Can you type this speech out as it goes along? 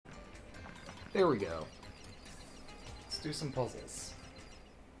There we go. Let's do some puzzles.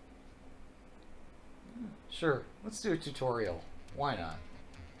 Sure, let's do a tutorial. Why not?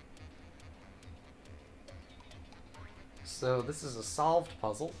 So this is a solved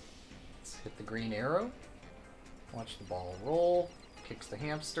puzzle. Let's hit the green arrow. Watch the ball roll. Kicks the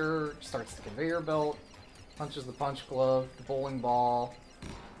hamster. Starts the conveyor belt. Punches the punch glove. The bowling ball.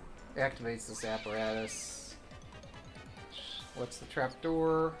 Activates this apparatus. Lets the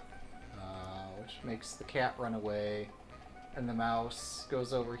trapdoor. Which makes the cat run away. And the mouse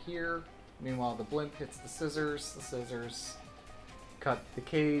goes over here. Meanwhile, the blimp hits the scissors. The scissors cut the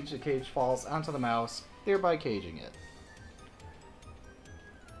cage. The cage falls onto the mouse, thereby caging it.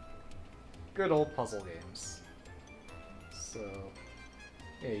 Good old puzzle games. So,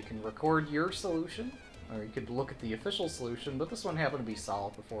 yeah, you can record your solution, or you could look at the official solution, but this one happened to be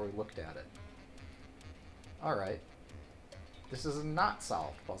solved before we looked at it. Alright. This is a not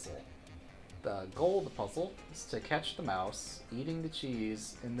solved puzzle. The goal of the puzzle is to catch the mouse eating the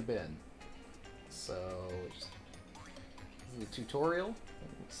cheese in the bin. So, this is the tutorial.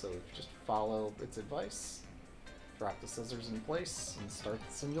 So, just follow its advice, drop the scissors in place, and start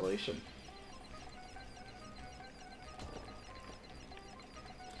the simulation.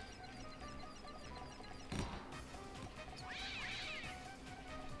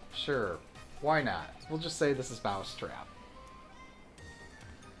 Sure, why not? We'll just say this is Mousetrap.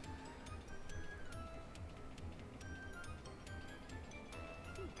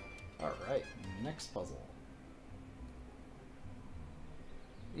 Alright, next puzzle.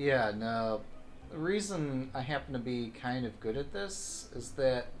 Yeah, no, the reason I happen to be kind of good at this is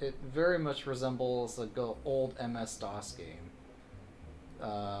that it very much resembles a old MS-DOS game.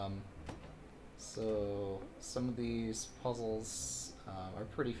 So some of these puzzles are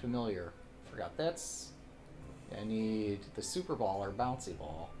pretty familiar. Forgot that's... I need the Super Ball or Bouncy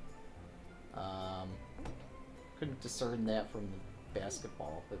Ball. Couldn't discern that from the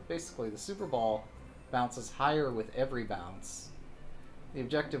basketball, but basically the Super Ball bounces higher with every bounce. The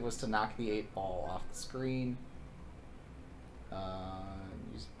objective was to knock the 8 ball off the screen.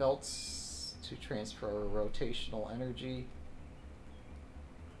 Use belts to transfer rotational energy.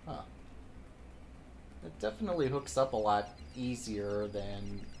 Huh. It definitely hooks up a lot easier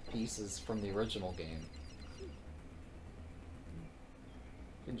than pieces from the original game. You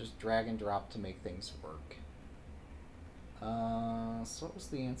can just drag and drop to make things work. So what was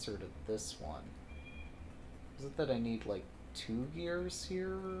the answer to this one? Is it that I need like 2 gears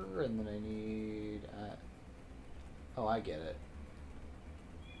here, and then I need... oh, I get it.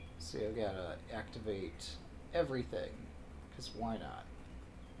 See, I've got to activate everything, because why not?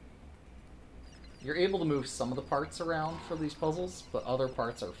 You're able to move some of the parts around for these puzzles, but other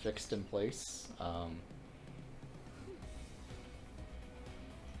parts are fixed in place.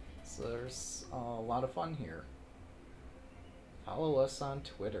 So there's a lot of fun here. Follow us on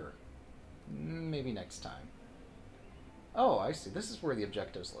Twitter. Maybe next time. Oh, I see. This is where the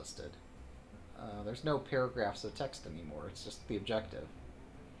objective's listed. There's no paragraphs of text anymore. It's just the objective.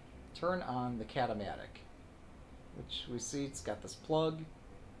 Turn on the Catamatic, which we see it's got this plug.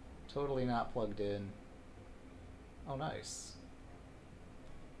 Totally not plugged in. Oh, nice.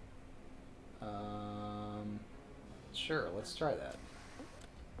 Sure, let's try that.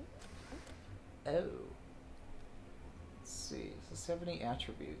 Oh. Let's see. Does this have any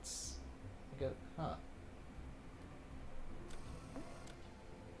attributes? Huh.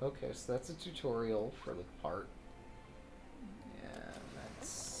 Okay, so that's a tutorial for the part. And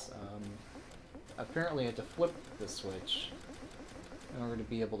that's, apparently I had to flip the switch in order to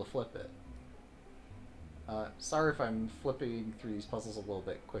be able to flip it. Sorry if I'm flipping through these puzzles a little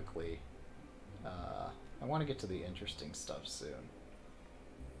bit quickly. I want to get to the interesting stuff soon.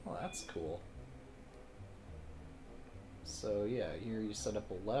 Well, that's cool. So yeah, here you set up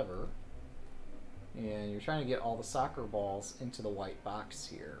a lever, and you're trying to get all the soccer balls into the white box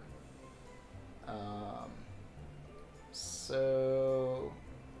here. So,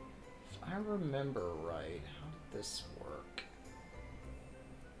 if I remember right, how did this work?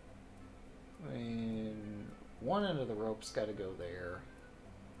 I mean, one end of the rope's got to go there.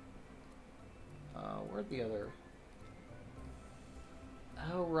 Where'd the other...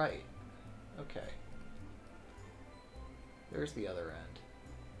 Oh, right. Okay. There's the other end.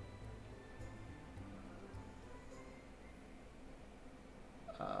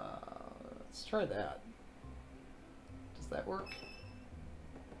 Let's try that. Does that work?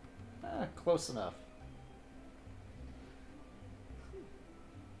 Close enough.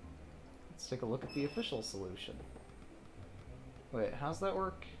 Let's take a look at the official solution. Wait, how's that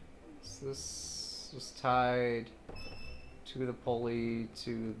work? Is this just tied to the pulley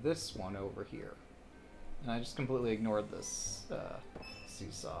to this one over here. And I just completely ignored this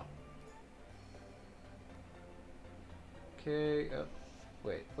seesaw. Okay,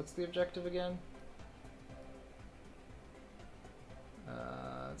 wait, what's the objective again?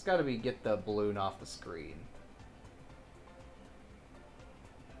 It's gotta be get the balloon off the screen.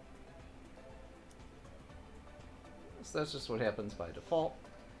 So that's just what happens by default.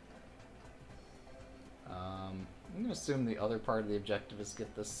 I'm gonna assume the other part of the objective is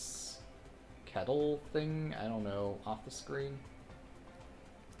get this kettle thing, I don't know, off the screen.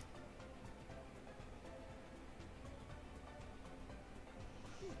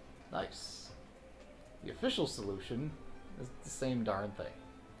 Nice. The official solution is the same darn thing.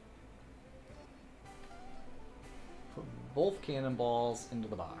 Put both cannonballs into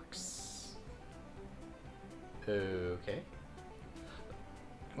the box. Okay.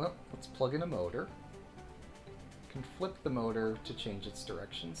 Well, let's plug in a motor. Can flip the motor to change its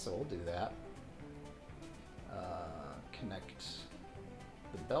direction, so we'll do that. Connect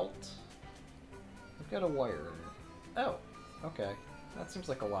the belt. I've got a wire. Oh, okay. That seems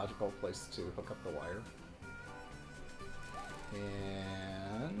like a logical place to hook up the wire.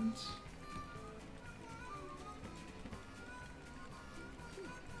 And...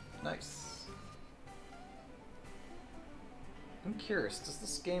 nice. I'm curious, does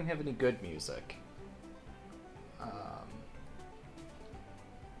this game have any good music?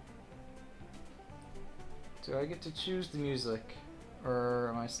 Do I get to choose the music, or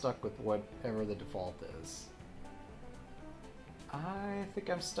am I stuck with whatever the default is? I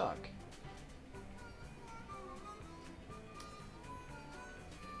think I'm stuck.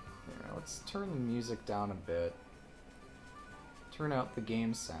 Here, let's turn the music down a bit. Turn out the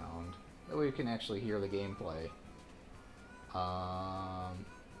game sound. That way you can actually hear the gameplay.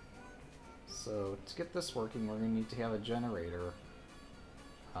 So to get this working, we're going to need to have a generator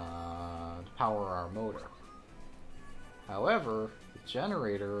to power our motor. However, the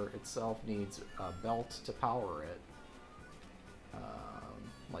generator itself needs a belt to power it.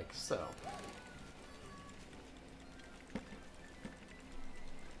 Like so.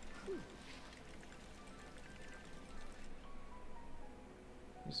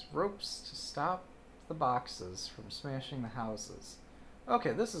 Use ropes to stop the boxes from smashing the houses.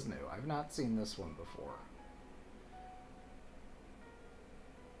 Okay, this is new. I've not seen this one before.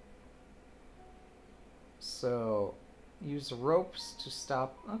 So, use ropes to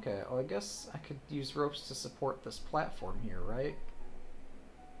stop... okay, well I guess I could use ropes to support this platform here, right?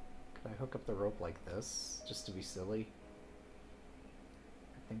 Could I hook up the rope like this, just to be silly?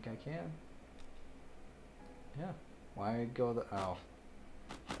 I think I can. Yeah. Why go the... oh.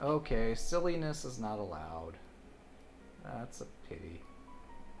 Okay, silliness is not allowed. That's a pity.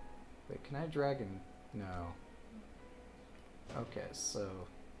 Wait, can I drag and... no. Okay, so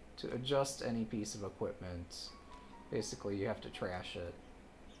to adjust any piece of equipment, basically you have to trash it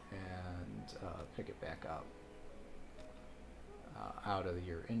and pick it back up out of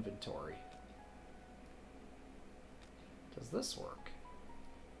your inventory. Does this work?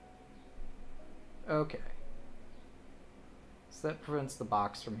 Okay. So that prevents the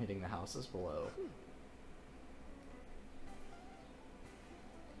box from hitting the houses below.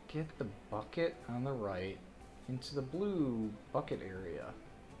 Get the bucket on the right into the blue bucket area.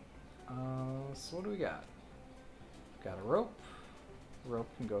 So what do we got? Got a rope. The rope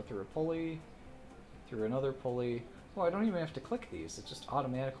can go through a pulley, through another pulley. Oh, I don't even have to click these. It just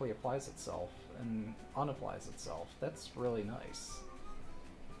automatically applies itself and unapplies itself. That's really nice.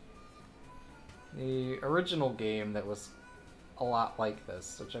 The original game that was a lot like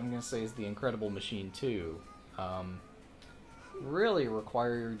this, which I'm going to say is The Incredible Machine 2, really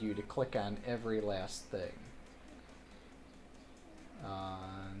required you to click on every last thing.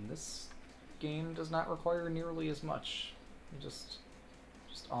 And this game does not require nearly as much. It just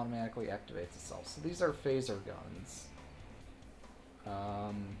automatically activates itself. So these are phaser guns.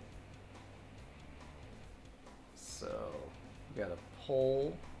 So we got a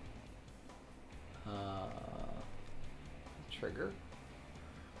pull trigger,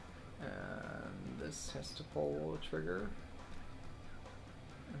 and this has to pull a trigger,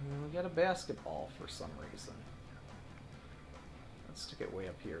 and then we got a basketball for some reason. Let's stick it way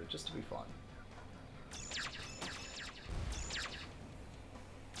up here just to be fun.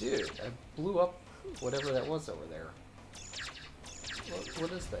 Dude, I blew up whatever that was over there.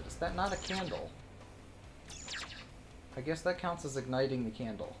 What is that? Is that not a candle? I guess that counts as igniting the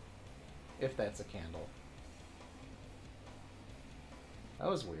candle. If that's a candle. That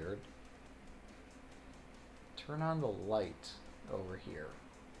was weird. Turn on the light over here.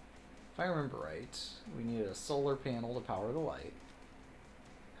 If I remember right, we needed a solar panel to power the light.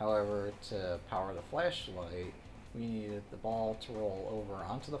 However, to power the flashlight, we needed the ball to roll over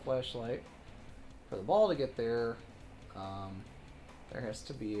onto the flashlight. For the ball to get there, there has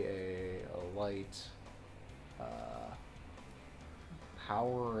to be a light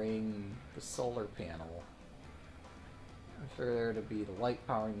powering the solar panel. And for there to be the light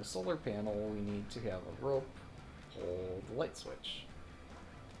powering the solar panel, we need to have a rope hold the light switch.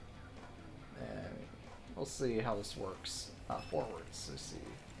 And we'll see how this works forwards. So see,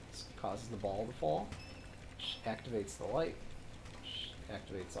 this causes the ball to fall, which activates the light, which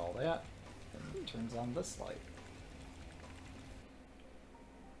activates all that, and turns on this light.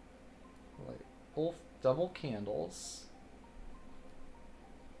 Light both double candles.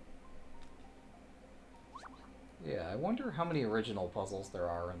 Yeah, I wonder how many original puzzles there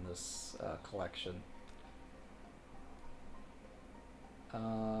are in this collection.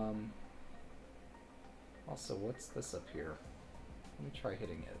 Also, what's this up here? Let me try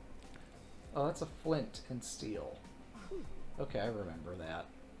hitting it. Oh, that's a flint and steel. Okay, I remember that.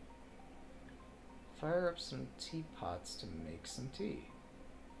 Fire up some teapots to make some tea.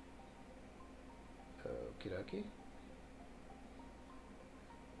 Okie dokie.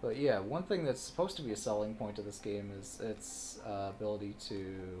 But yeah, one thing that's supposed to be a selling point of this game is its ability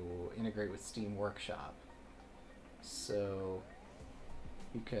to integrate with Steam Workshop. So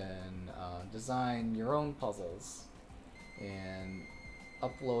you can design your own puzzles and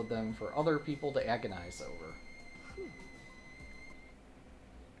upload them for other people to agonize over.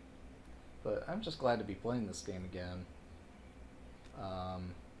 But I'm just glad to be playing this game again.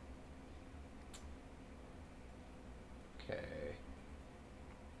 Okay.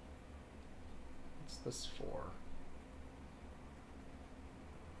 What's this for?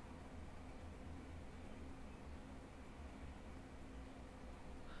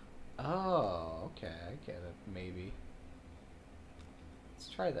 Oh, okay, I get it, maybe. Let's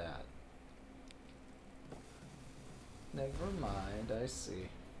try that. Never mind, I see.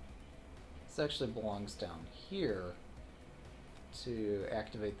 This actually belongs down here to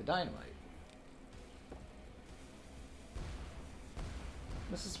activate the dynamite.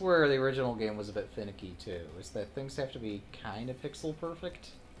 This is where the original game was a bit finicky too, is that things have to be kind of pixel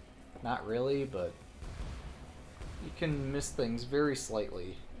perfect. Not really, but you can miss things very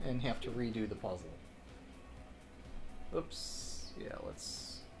slightly and have to redo the puzzle. Oops. Yeah,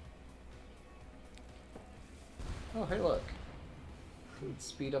 let's... Oh, hey look. Let's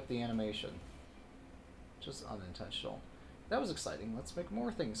speed up the animation. Just unintentional. That was exciting. Let's make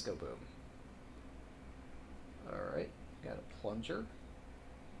more things go boom. Alright, got a plunger.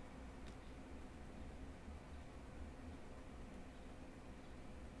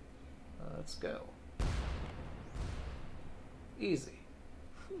 Let's go. Easy.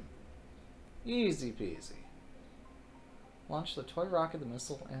 Easy peasy. Launch the toy rocket, the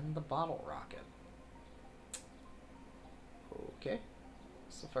missile, and the bottle rocket. Okay.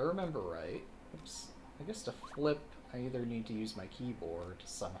 So if I remember right, oops, I guess to flip, I either need to use my keyboard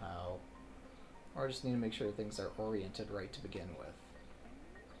somehow, or I just need to make sure things are oriented right to begin with.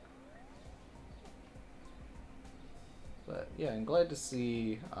 But yeah, I'm glad to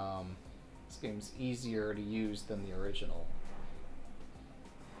see this game's easier to use than the original.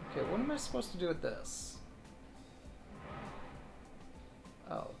 Okay, what am I supposed to do with this?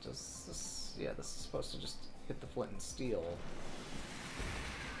 Oh, does this... yeah, this is supposed to just hit the flint and steel.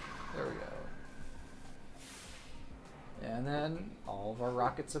 There we go. And then all of our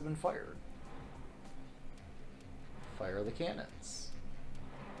rockets have been fired. Fire the cannons.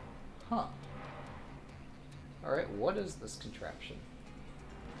 Huh. Alright, what is this contraption?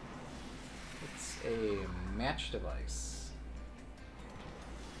 It's a match device.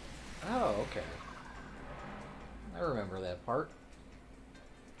 Oh, okay. I remember that part.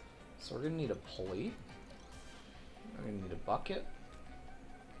 So we're gonna need a pulley. We're gonna need a bucket.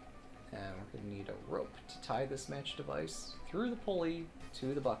 And we're gonna need a rope to tie this match device through the pulley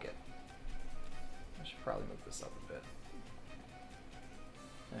to the bucket. I should probably move this up a bit.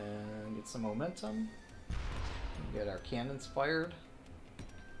 And get some momentum. Get our cannons fired.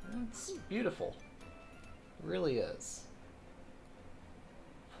 It's beautiful. It really is.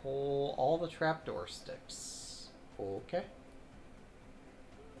 Pull all the trapdoor sticks. Okay.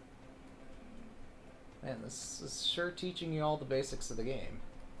 Man, this is sure teaching you all the basics of the game.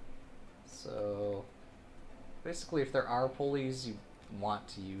 So, basically if there are pulleys, you want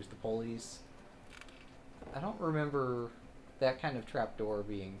to use the pulleys. I don't remember that kind of trapdoor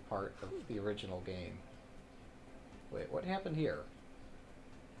being part of the original game. Wait, what happened here?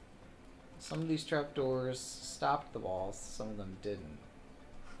 Some of these trapdoors stopped the balls, some of them didn't.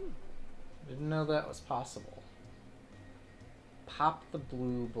 Didn't know that was possible. Pop the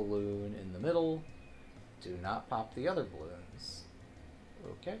blue balloon in the middle. Do not pop the other balloons.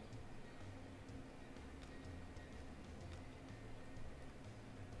 Okay.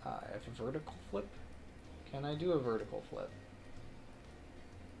 I have a vertical flip. Can I do a vertical flip?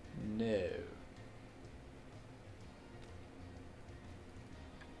 No.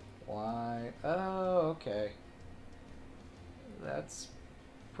 Why? Oh, okay. That's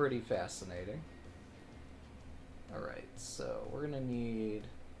pretty fascinating. Alright, so we're gonna need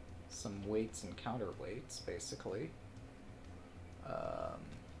some weights and counterweights, basically. And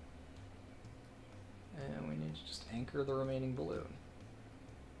we need to just anchor the remaining balloon.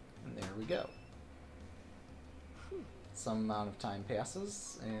 And there we go. Some amount of time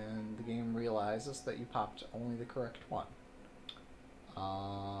passes, and the game realizes that you popped only the correct one.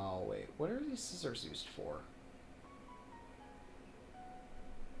 Wait, what are these scissors used for?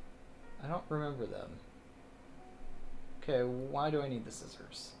 I don't remember them. Okay, why do I need the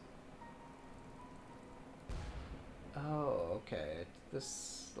scissors? Oh, okay.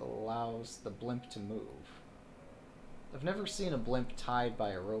 This allows the blimp to move. I've never seen a blimp tied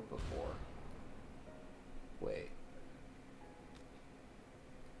by a rope before. Wait.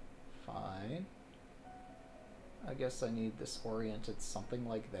 Fine. I guess I need this oriented something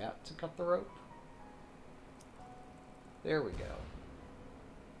like that to cut the rope. There we go.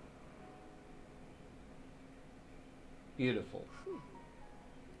 Beautiful.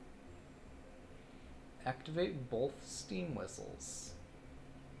 Activate both steam whistles.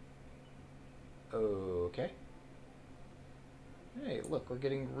 Okay. Hey, look, we're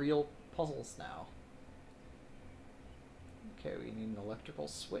getting real puzzles now. Okay, we need an electrical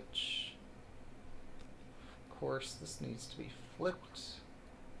switch. Of course, this needs to be flipped,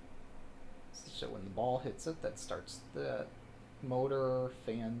 such that when the ball hits it, that starts the motor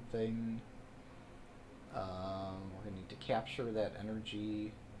fan thing. We're going to need to capture that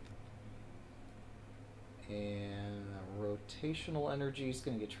energy. And the rotational energy is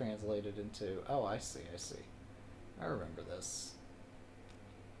going to get translated into... Oh, I see, I see. I remember this.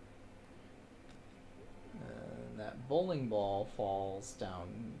 That bowling ball falls down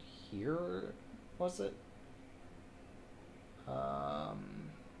here, was it?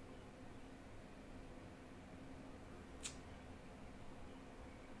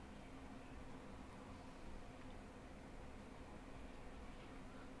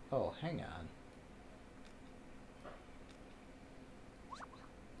 Oh, hang on.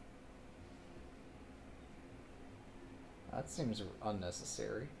 That seems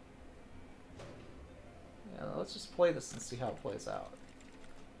unnecessary. Yeah, let's just play this and see how it plays out.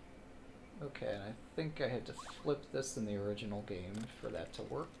 Okay, and I think I had to flip this in the original game for that to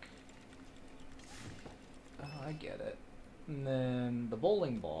work. Oh, I get it. And then the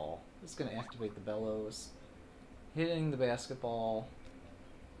bowling ball is going to activate the bellows, hitting the basketball,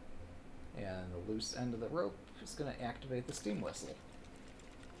 and the loose end of the rope is going to activate the steam whistle.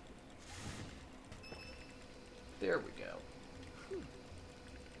 There we go.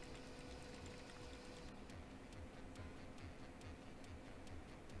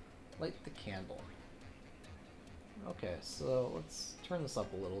 Light the candle. Okay, so let's turn this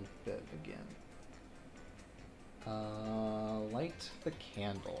up a little bit again. Light the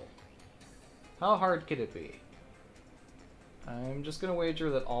candle. How hard could it be? I'm just gonna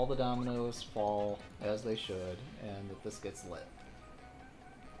wager that all the dominoes fall as they should, and that this gets lit.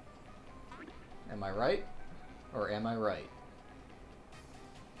 Am I right? Or am I right?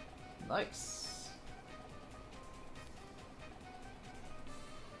 Nice.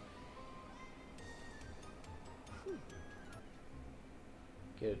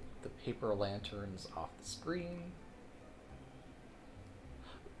 Get the paper lanterns off the screen.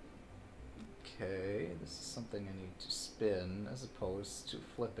 Okay, this is something I need to spin as opposed to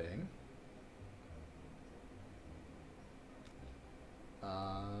flipping.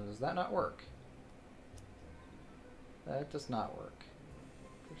 Does that not work? That does not work.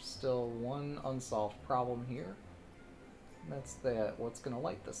 There's still one unsolved problem here. And that's that what's going to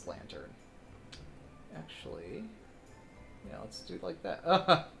light this lantern. Actually, yeah, let's do it like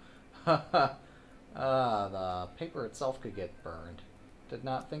that. The paper itself could get burned. Did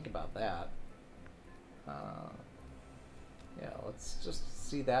not think about that. Yeah, let's just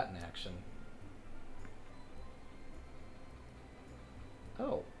see that in action.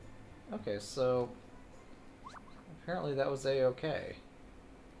 Oh, okay, so apparently that was a-okay.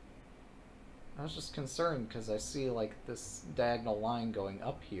 I was just concerned because I see like this diagonal line going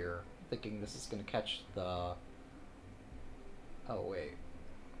up here, thinking this is going to catch the... Oh, wait.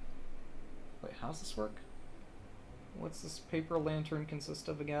 Wait, how's this work? What's this paper lantern consist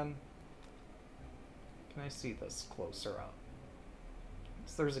of again? Can I see this closer up?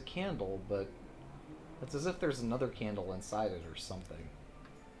 So there's a candle, but it's as if there's another candle inside it or something.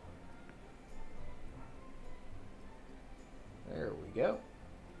 There we go.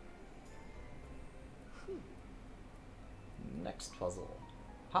 Next puzzle.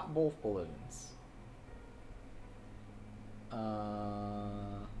 Pop both balloons.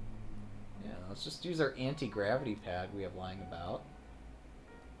 Yeah, let's just use our anti-gravity pad we have lying about.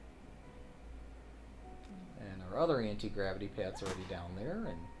 And our other anti-gravity pad's already down there,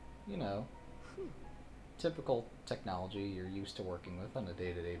 and, you know, typical technology you're used to working with on a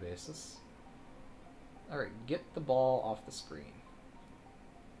day-to-day basis. Alright, get the ball off the screen.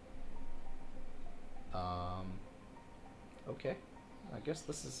 Okay. I guess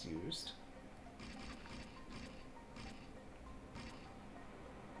this is used.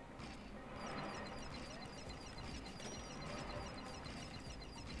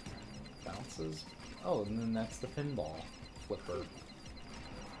 Bounces. Oh, and then that's the pinball flipper.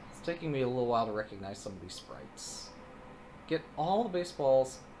 It's taking me a little while to recognize some of these sprites. Get all the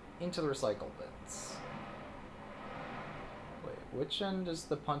baseballs into the recycle bins. Wait, which end is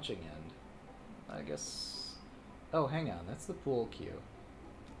the punching end? I guess... Oh, hang on, that's the pool cue.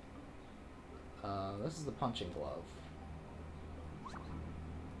 This is the punching glove.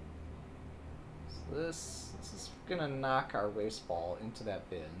 So this is gonna knock our baseball into that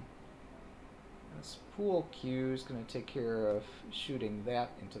bin. This pool cue is gonna take care of shooting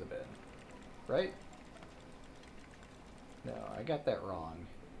that into the bin. Right? No, I got that wrong.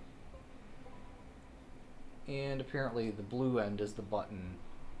 And apparently the blue end is the button,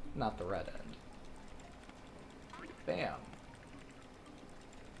 not the red end. Bam!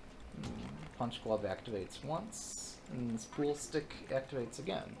 Punch glove activates once, and this pool stick activates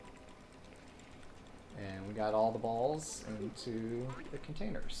again. And we got all the balls into the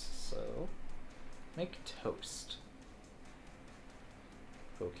containers, so make toast.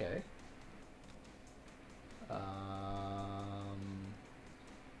 Okay.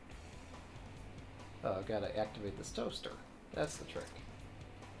 Oh, I've got to activate this toaster. That's the trick.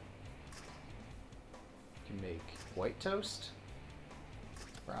 You can make white toast,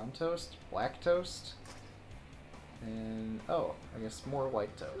 brown toast, black toast, and oh, I guess more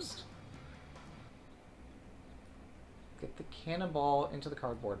white toast. Get the cannonball into the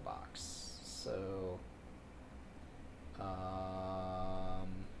cardboard box. So,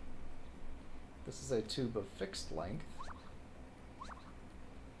 this is a tube of fixed length.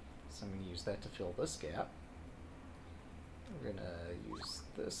 So I'm going to use that to fill this gap. We're going to use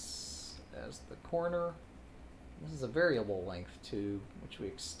this as the corner. This is a variable length tube, which we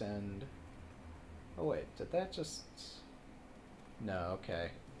extend. Oh wait, did that just... No,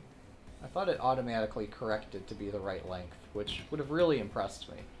 okay. I thought it automatically corrected to be the right length, which would have really impressed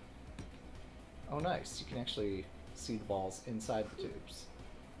me. Oh nice, you can actually see the balls inside the tubes.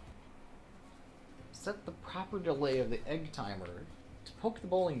 Set the proper delay of the egg timer to poke the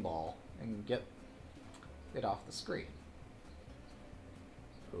bowling ball and get it off the screen.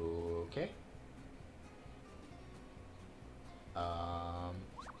 Okay.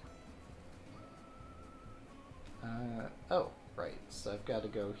 Oh, right. So I've got to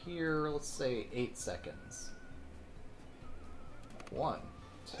go here, let's say 8 seconds. 1,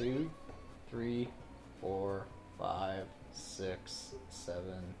 2, 3, 4, 5, 6, 7,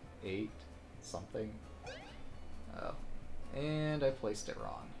 8, something. Oh. And I placed it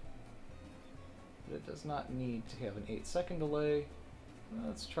wrong. But it does not need to have an 8-second delay.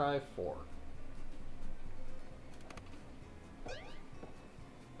 Let's try 4.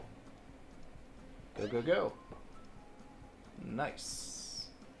 Go, go, go. Nice.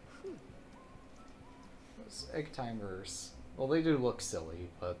 Those egg timers, well, they do look silly,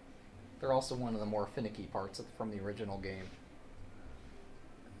 but they're also one of the more finicky parts from the original game.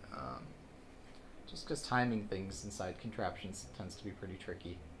 Just because timing things inside contraptions tends to be pretty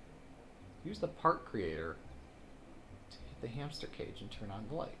tricky. Use the part creator to hit the hamster cage and turn on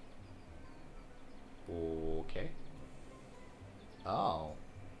the light. Okay. Oh.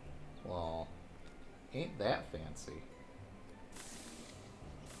 Well, ain't that fancy.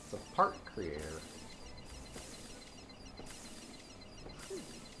 It's a part creator.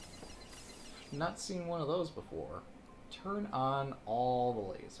 Not seen one of those before. Turn on all the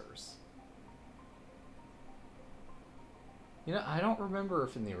lasers. You know, I don't remember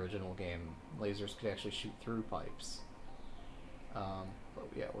if in the original game lasers could actually shoot through pipes. But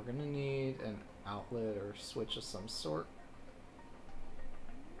yeah, we're gonna need an outlet or switch of some sort.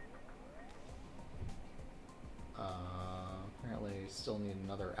 Apparently still need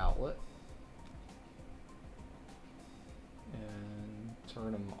another outlet. And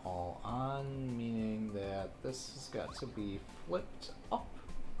turn them all on, meaning that this has got to be flipped up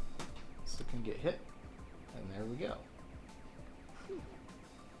so it can get hit. And there we go.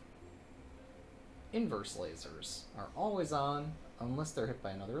 Inverse lasers are always on unless they're hit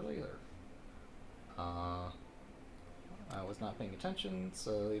by another laser. I was not paying attention,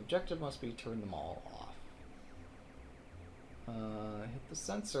 so the objective must be turn them all off. Hit the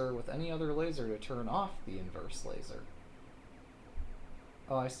sensor with any other laser to turn off the inverse laser.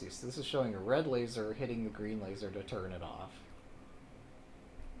 Oh, I see. So this is showing a red laser hitting the green laser to turn it off.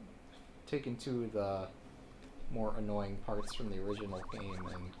 Taken two of the more annoying parts from the original game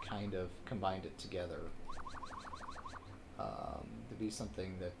and kind of combined it together to be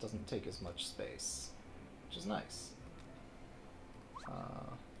something that doesn't take as much space, which is nice.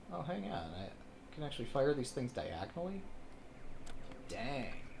 Oh, hang on. I can actually fire these things diagonally?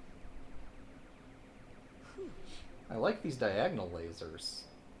 Dang. I like these diagonal lasers.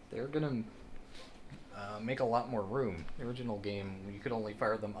 They're gonna make a lot more room. The original game, you could only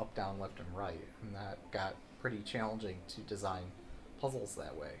fire them up, down, left, and right, and that got pretty challenging to design puzzles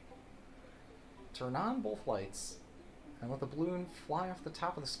that way. Turn on both lights and let the balloon fly off the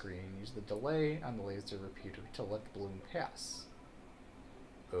top of the screen. Use the delay on the laser repeater to let the balloon pass.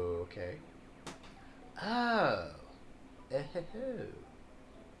 Okay. Oh.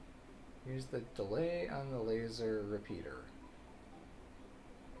 Use the delay on the laser repeater.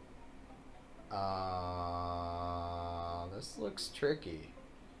 This looks tricky.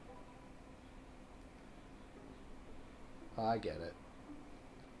 I get it.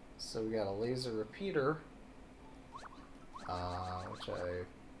 So we got a laser repeater, which I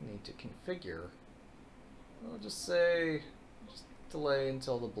need to configure. I'll just say, just delay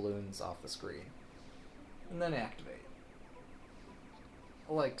until the balloon's off the screen, and then activate.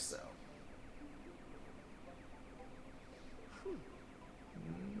 Like so.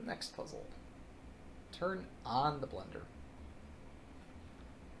 Next puzzle. Turn on the blender.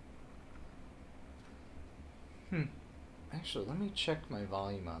 Actually, let me check my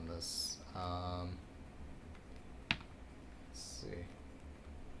volume on this. Let's see.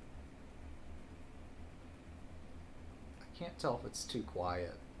 I can't tell if it's too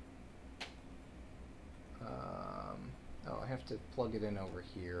quiet. Oh, I have to plug it in over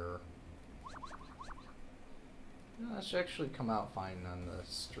here. No, that should actually come out fine on the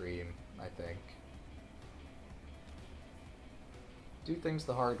stream, I think. Do things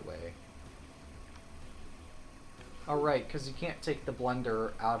the hard way. Oh, right, because you can't take the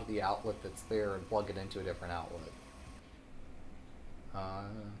blender out of the outlet that's there and plug it into a different outlet.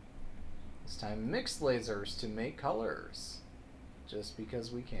 This time, mix lasers to make colors. Just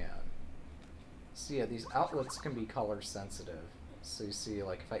because we can. So yeah, these outlets can be color sensitive. So you see,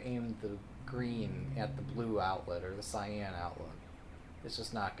 like, if I aim the green at the blue outlet or the cyan outlet, it's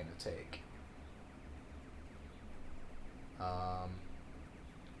just not going to take.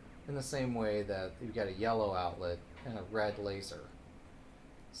 In the same way that you've got a yellow outlet and a red laser.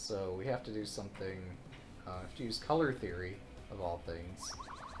 So we have to do something, have to use color theory, of all things,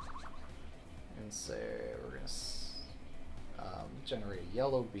 and say we're going to generate a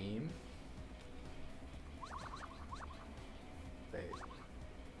yellow beam. Wait.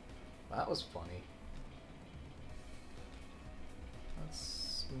 That was funny.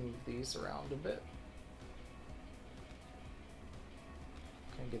 Let's move these around a bit.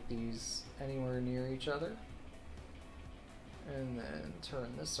 Can get these anywhere near each other. And then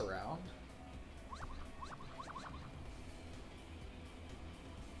turn this around.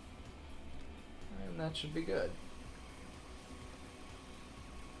 And that should be good.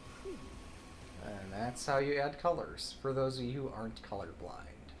 And that's how you add colors, for those of you who aren't colorblind.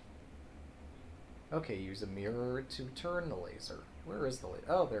 Okay, use a mirror to turn the laser. Where is the laser?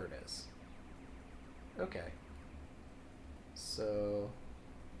 Oh, there it is. Okay. So...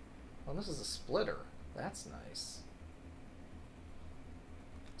 oh, this is a splitter. That's nice.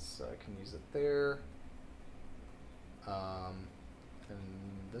 So I can use it there. And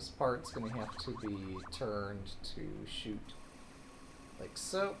this part's going to have to be turned to shoot like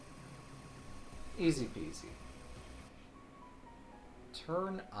so. Easy peasy.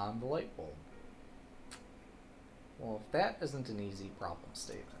 Turn on the light bulb. Well, if that isn't an easy problem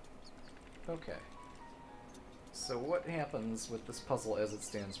statement. Okay. So what happens with this puzzle as it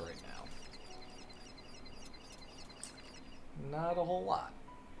stands right now? Not a whole lot.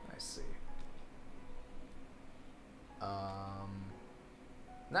 I see.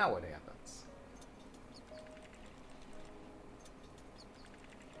 Now what happens?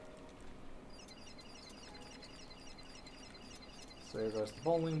 So there goes the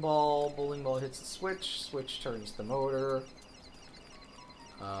bowling ball. Bowling ball hits the switch. Switch turns the motor.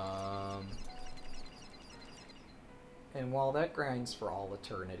 And while that grinds for all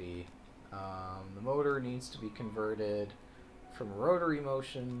eternity, the motor needs to be converted from rotary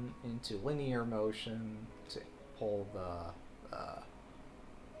motion into linear motion to pull the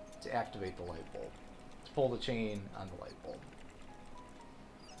to activate the light bulb, to pull the chain on the light bulb.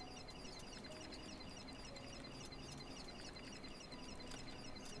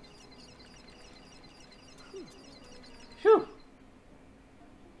 Phew!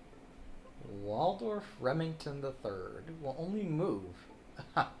 Waldorf Remington III will only move.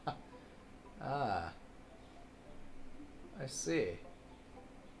 Ah. I see.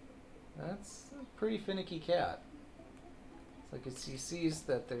 That's a pretty finicky cat. It's like he sees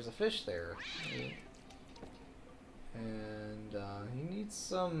that there's a fish there. And he needs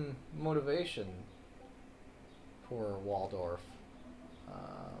some motivation. Poor Waldorf.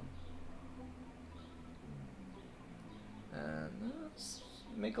 And let's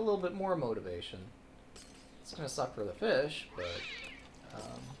make a little bit more motivation. It's gonna suck for the fish, but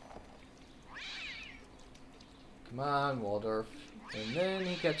come on, Waldorf. And then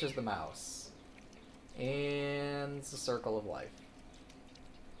he catches the mouse. And it's a circle of life.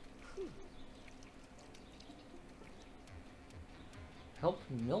 Help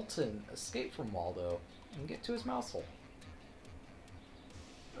Milton escape from Waldo and get to his mouse hole.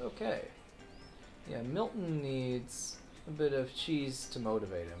 Okay. Yeah, Milton needs a bit of cheese to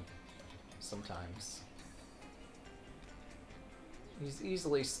motivate him sometimes. He's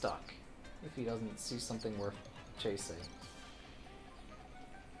easily stuck if he doesn't see something worth chasing.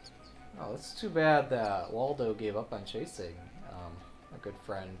 Oh, it's too bad that Waldo gave up on chasing a good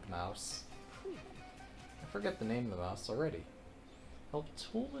friend, Mouse. I forget the name of the mouse already. Help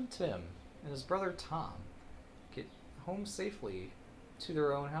Tool and Tim and his brother Tom get home safely to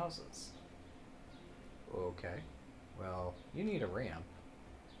their own houses. Okay. Well, you need a ramp.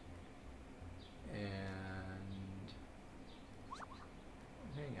 And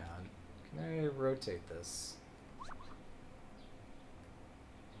hang on. Can I rotate this?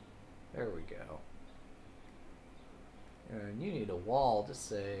 There we go. And you need a wall to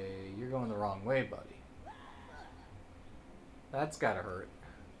say, you're going the wrong way, buddy. That's gotta hurt.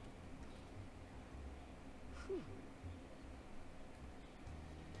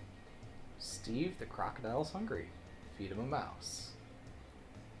 Steve, the crocodile's hungry. Feed him a mouse.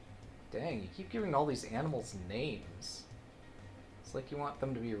 Dang, you keep giving all these animals names. It's like you want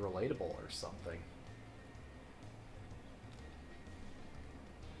them to be relatable or something.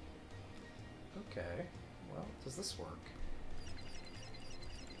 Okay, well, does this work?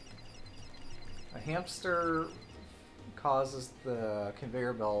 A hamster causes the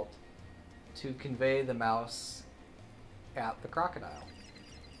conveyor belt to convey the mouse at the crocodile.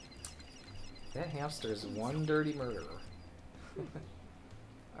 That hamster is one dirty murderer.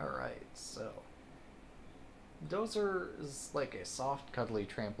 Alright, so Dozer is like a soft, cuddly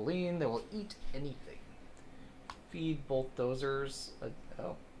trampoline that will eat anything. Feed both Dozers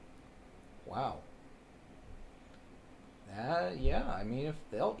oh. Wow. Yeah, I mean, if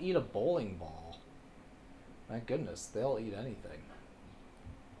they'll eat a bowling ball, my goodness, they'll eat anything.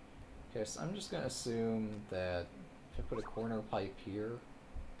 Okay, so I'm just going to assume that if I put a corner pipe here,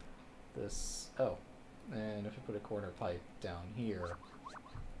 and if I put a corner pipe down here,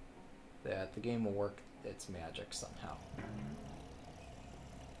 that the game will work its magic somehow.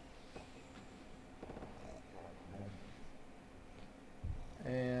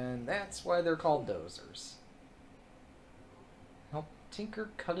 And that's why they're called Dozers. Help Tinker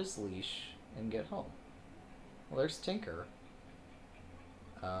cut his leash and get home. Well, there's Tinker.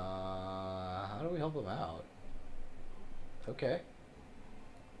 How do we help him out? Okay.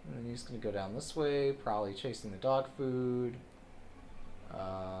 And then he's going to go down this way, probably chasing the dog food.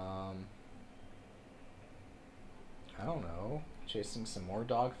 I don't know. Chasing some more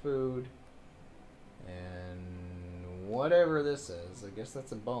dog food. And whatever this is, I guess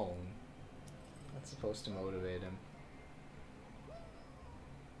that's a bone. That's supposed to motivate him.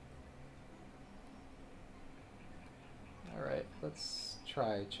 Alright, let's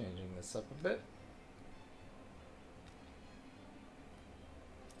try changing this up a bit.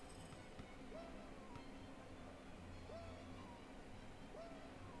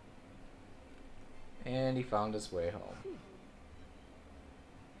 And he found his way home.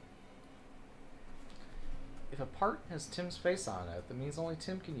 If a part has Tim's face on it, that means only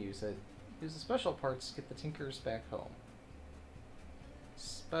Tim can use it. Use the special parts to get the Tinkers back home.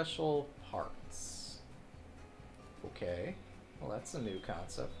 Special parts. Okay. Well, that's a new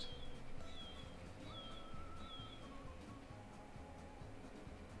concept.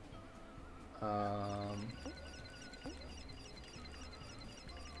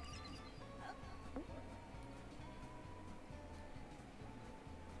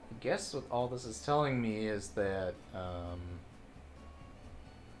 guess what all this is telling me is that my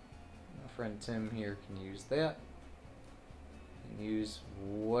friend Tim here can use that. And use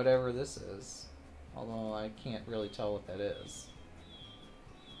whatever this is. Although I can't really tell what that is.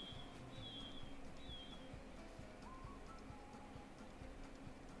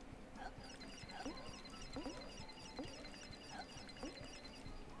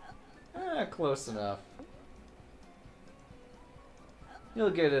 Close enough. You'll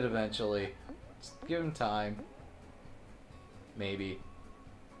get it eventually. Just give him time. Maybe.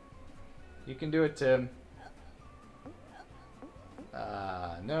 You can do it, Tim.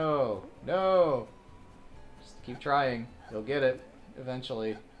 No. No! Just keep trying. You'll get it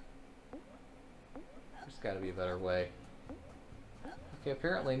eventually. There's gotta be a better way. Okay,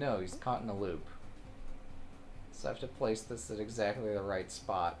 apparently no. He's caught in a loop. So I have to place this at exactly the right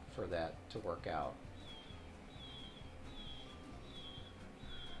spot for that to work out.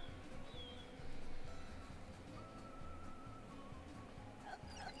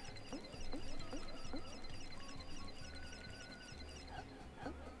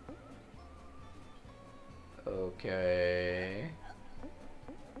 Okay.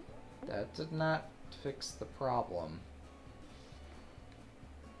 That did not fix the problem.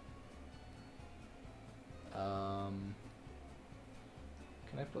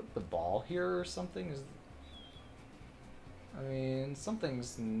 Can I put the ball here or something? I mean,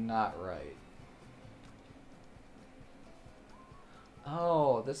 something's not right.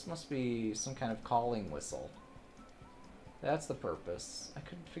 Oh, this must be some kind of calling whistle. That's the purpose. I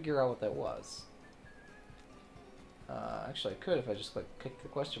couldn't figure out what that was. Actually, I could if I just click the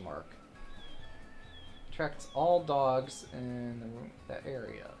question mark. Attracts all dogs in that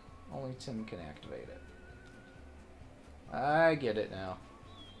area. Only Tim can activate it. I get it now.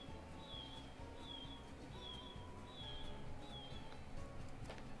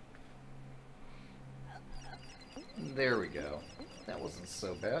 There we go. That wasn't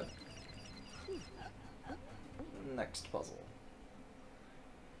so bad. Next puzzle.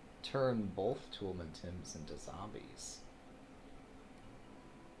 Turn both Toolman Tims into zombies.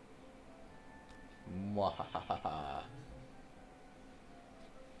 Mwahahaha.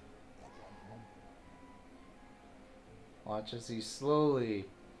 Watch as he slowly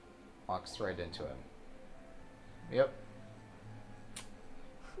walks right into him. Yep.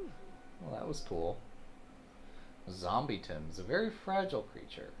 Well, that was cool. Zombie Tim is a very fragile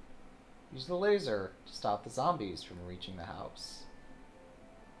creature. Use the laser to stop the zombies from reaching the house.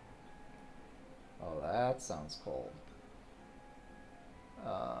 Oh, that sounds cold.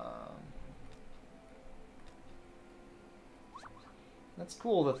 That's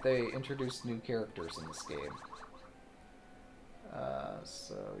cool that they introduced new characters in this game.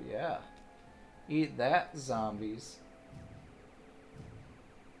 So yeah. Eat that, zombies.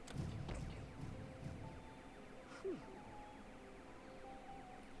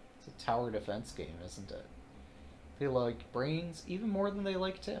 It's a tower defense game, isn't it? They like brains even more than they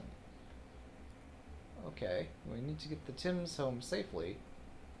like Tim. Okay, we need to get the Tims home safely.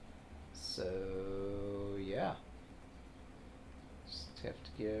 So yeah. Just have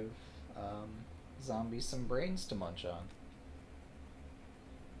to give zombies some brains to munch on.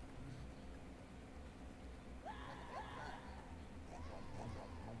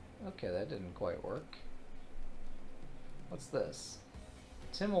 Okay, that didn't quite work. What's this?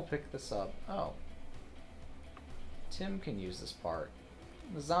 Tim will pick this up. Oh. Tim can use this part.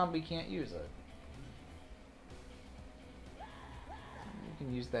 The zombie can't use it. You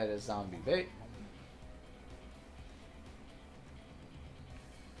can use that as zombie bait.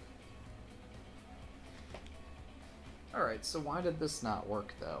 Alright, so why did this not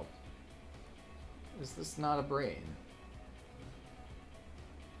work, though? Is this not a brain?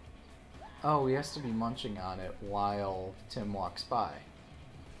 Oh, he has to be munching on it while Tim walks by.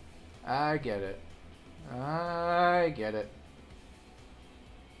 I get it. I get it.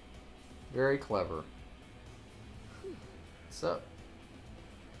 Very clever. What's up?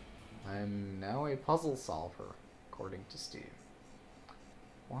 I'm now a puzzle solver, according to Steve.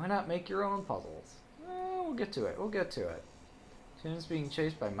 Why not make your own puzzles? We'll get to it. We'll get to it. Tim's being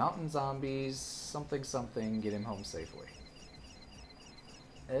chased by mountain zombies. Something something. Get him home safely.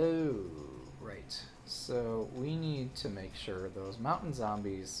 Oh, right. So we need to make sure those mountain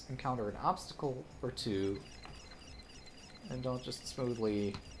zombies encounter an obstacle or two and don't just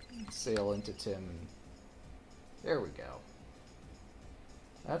smoothly sail into Tim. There we go.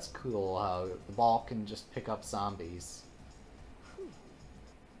 That's cool how the ball can just pick up zombies.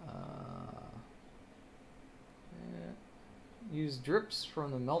 Use drips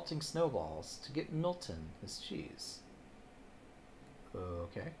from the melting snowballs to get Milton his cheese.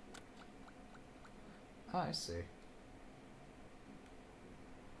 Okay. Ah, I see.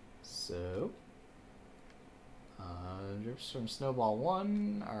 So, drifts from Snowball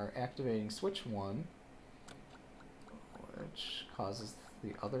 1 are activating Switch 1, which causes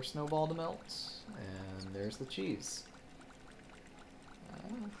the other snowball to melt, and there's the cheese.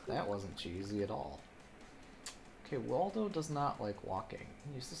 That wasn't cheesy at all. Okay, Waldo does not like walking.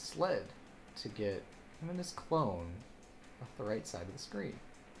 He used a sled to get him and his clone off the right side of the screen.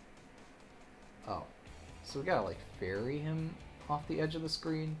 Oh, so we gotta like ferry him off the edge of the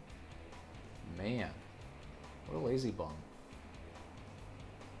screen? Man, what a lazy bum.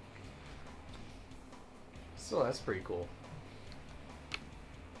 So that's pretty cool.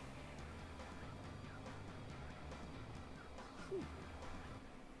 When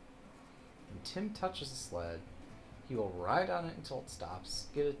Tim touches the sled, he will ride on it until it stops.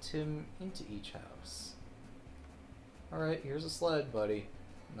 Get a Tim into each house. Alright, here's a sled, buddy.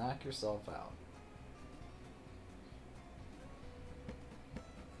 Knock yourself out.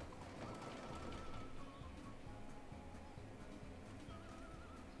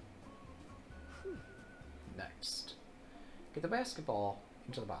 Next. Get the basketball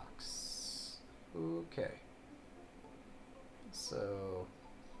into the box. Okay. So,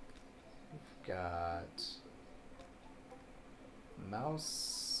 we've got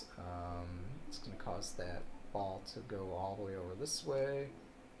mouse. It's going to cause that ball to go all the way over this way.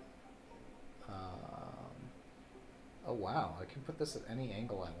 Oh wow, I can put this at any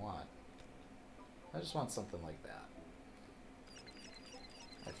angle I want. I just want something like that.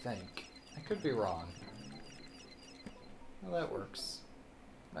 I think. I could be wrong. Well, that works.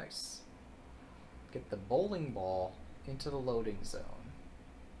 Nice. Get the bowling ball into the loading zone.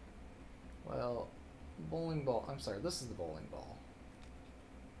 Well, bowling ball... I'm sorry, this is the bowling ball.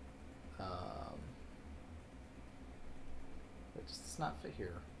 It just does not fit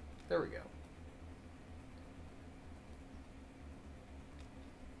here. There we go.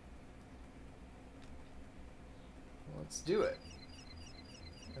 Let's do it.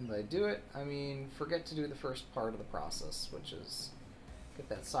 And by do it, I mean forget to do the first part of the process, which is get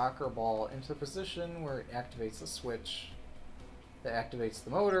that soccer ball into the position where it activates the switch that activates the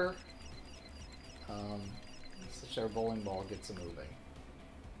motor, such that our bowling ball gets a moving.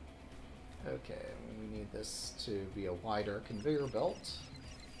 Okay, we need this to be a wider conveyor belt,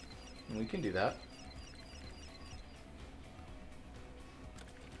 and we can do that.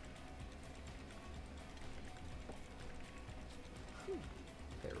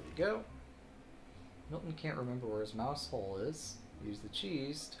 There we go. Milton can't remember where his mouse hole is. Use the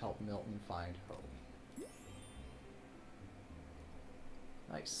cheese to help Milton find home.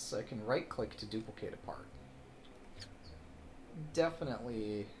 Nice. So I can right-click to duplicate a part.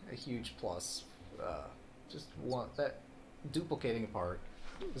 Definitely a huge plus. Just one that duplicating a part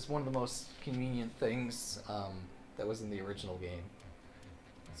is one of the most convenient things that was in the original game.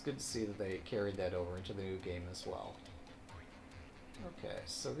 It's good to see that they carried that over into the new game as well. Okay,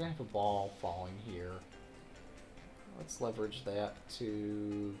 so we're gonna have a ball falling here. Let's leverage that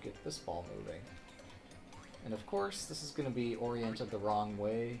to get this ball moving. And of course, this is gonna be oriented the wrong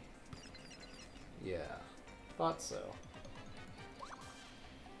way. Yeah, thought so.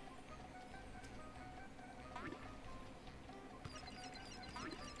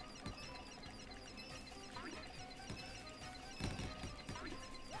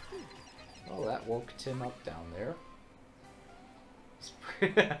 Oh, that woke Tim up down there.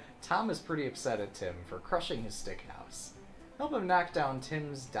 Tom is pretty upset at Tim for crushing his stick house. Help him knock down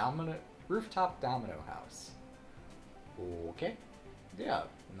Tim's rooftop domino house. Okay. Yeah,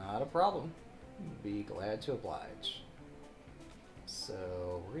 not a problem. Be glad to oblige.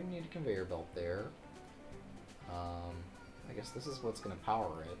 So, we're gonna need a conveyor belt there. I guess this is what's gonna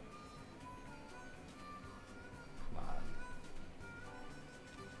power it. Come on.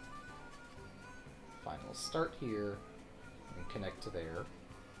 Fine, we'll start here and connect to there.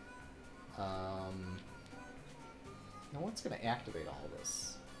 Now what's going to activate all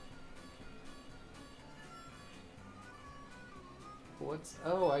this? What's...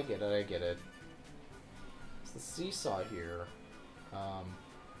 Oh, I get it. It's the seesaw here.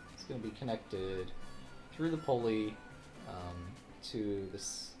 It's going to be connected through the pulley to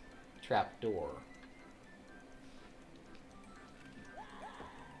this trap door.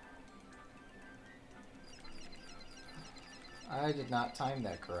 I did not time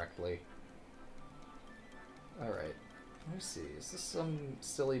that correctly. Alright, let me see. Is this some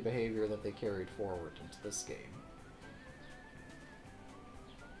silly behavior that they carried forward into this game?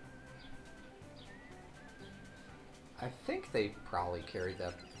 I think they probably carried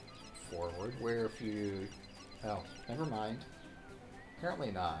that forward, where if you... Oh, never mind.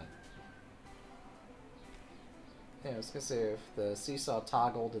 Apparently not. Yeah, I was gonna say if the seesaw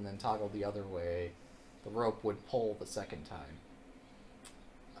toggled and then toggled the other way, the rope would pull the second time.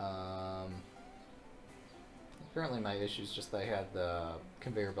 Apparently my issue is just that I had the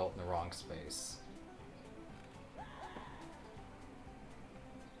conveyor belt in the wrong space.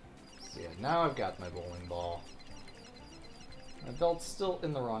 So yeah, now I've got my bowling ball. My belt's still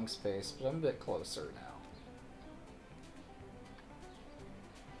in the wrong space, but I'm a bit closer now.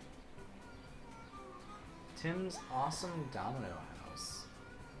 Tim's awesome domino house.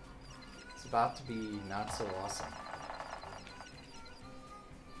 It's about to be not so awesome.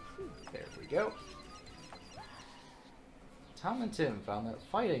 There we go. Tom and Tim found that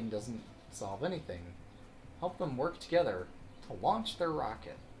fighting doesn't solve anything. Help them work together to launch their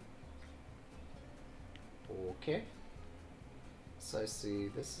rocket. Okay. So I see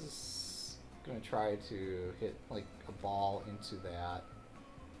this is going to try to hit like a ball into that.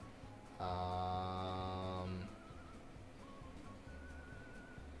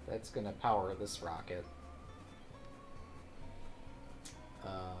 That's going to power this rocket.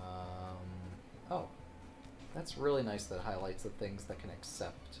 Oh. That's really nice that it highlights the things that can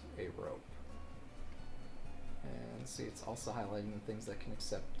accept a rope. And see, it's also highlighting the things that can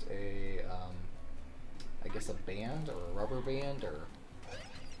accept a, I guess a band, or a rubber band, or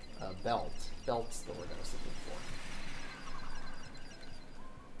a belt. Belt's the word I was looking for.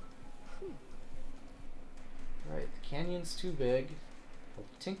 Right, the canyon's too big. Help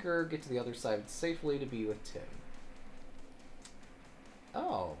Tinker get to the other side safely to be with Tim.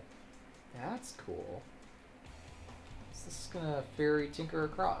 Oh, that's cool. So this is gonna ferry Tinker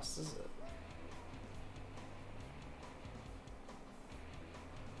across, is it?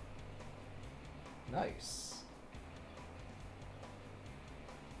 Nice.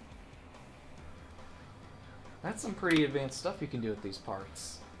 That's some pretty advanced stuff you can do with these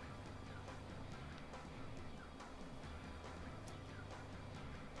parts.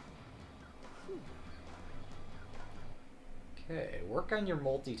 Okay, work on your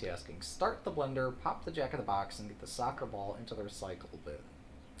multitasking. Start the blender, pop the jack of the box, and get the soccer ball into the recycle bin.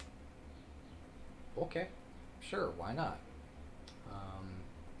 Okay, sure, why not?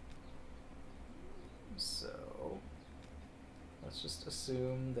 So, let's just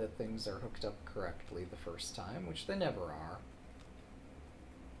assume that things are hooked up correctly the first time, which they never are.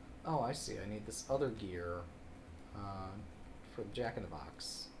 Oh, I see, I need this other gear for the jack in the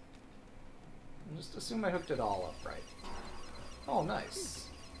box. And just assume I hooked it all up right. Oh, nice.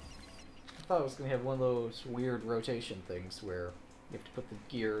 I thought I was going to have one of those weird rotation things where you have to put the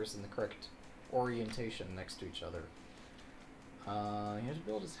gears in the correct orientation next to each other. You have to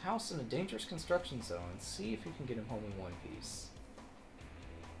build his house in a dangerous construction zone and see if you can get him home in one piece.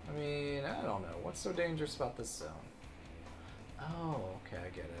 I mean, I don't know. What's so dangerous about this zone? Oh, okay, I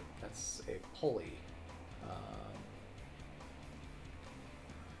get it. That's a pulley.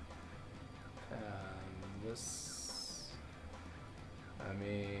 And this... I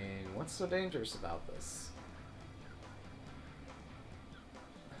mean, what's so dangerous about this?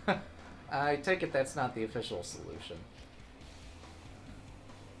 I take it that's not the official solution.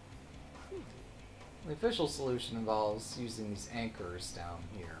 The official solution involves using these anchors down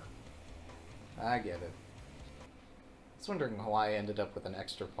here. I get it. I was wondering how I ended up with an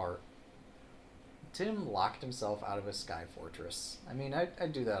extra part. Tim locked himself out of his sky fortress. I mean, I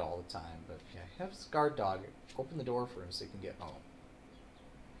do that all the time, but yeah, have his guard dog open the door for him so he can get home.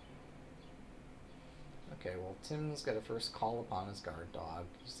 Okay, well, Tim's got to first call upon his guard dog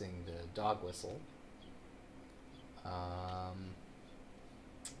using the dog whistle.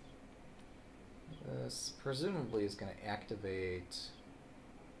 This presumably is going to activate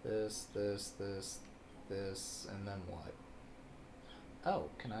this, and then what? Oh,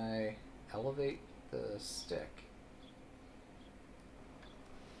 can I elevate the stick?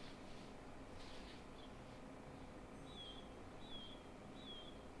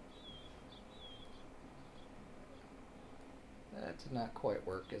 That did not quite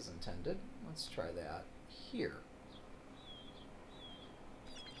work as intended. Let's try that here.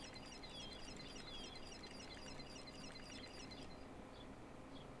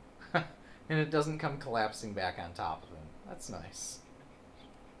 And it doesn't come collapsing back on top of him. That's nice.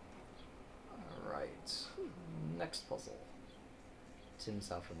 Alright. Next puzzle.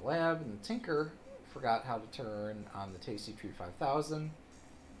 Tim's out from the lab, and Tinker forgot how to turn on the Tasty Treat 5000.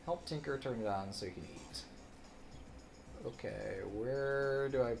 Help Tinker turn it on so he can eat. Okay, where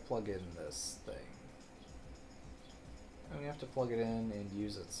do I plug in this thing? I'm gonna have to plug it in and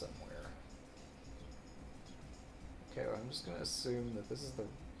use it somewhere. Okay, well, I'm just gonna assume that this is the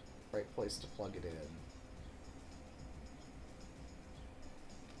right place to plug it in.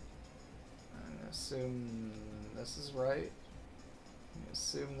 I'm gonna assume this is right. I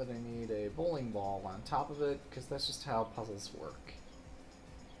assume that I need a bowling ball on top of it, because that's just how puzzles work.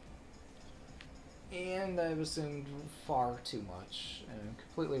 And I've assumed far too much, and I'm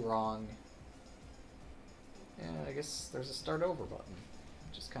completely wrong. And I guess there's a start over button,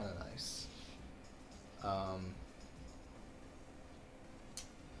 which is kind of nice.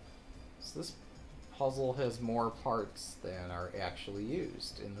 So this puzzle has more parts than are actually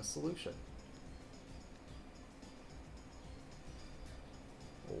used in the solution.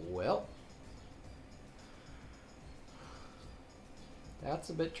 Well, that's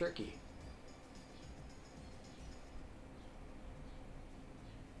a bit tricky.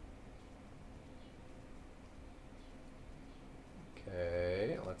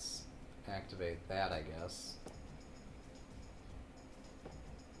 Okay, let's activate that, I guess.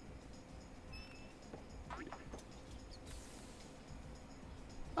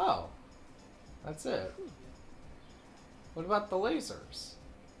 Oh, that's it. What about the lasers?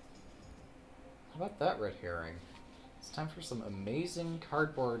 How about that red herring? It's time for some amazing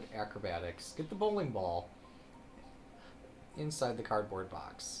cardboard acrobatics. Get the bowling ball inside the cardboard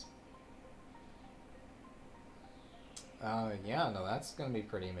box. Yeah, no, that's gonna be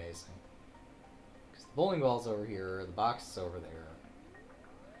pretty amazing. Because the bowling ball's over here, the box is over there.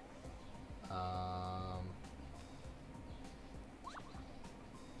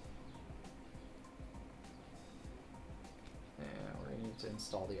 And we're gonna need to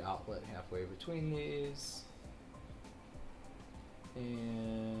install the outlet halfway between these.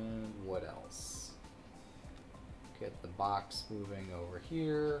 And what else? Get the box moving over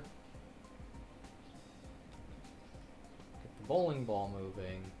here. Get the bowling ball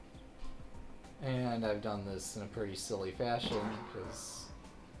moving. And I've done this in a pretty silly fashion because,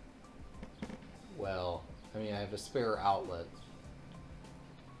 well, I mean, I have a spare outlet.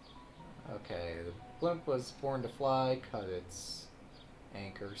 Okay, the blimp was born to fly, cut its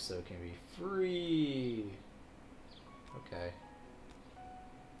anchor so it can be free. Okay.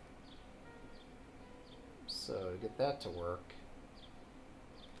 So to get that to work,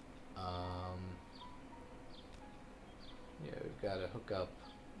 yeah, we've got to hook up,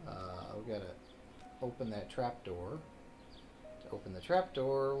 we've got to open that trapdoor. To open the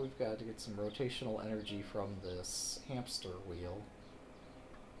trapdoor, we've got to get some rotational energy from this hamster wheel.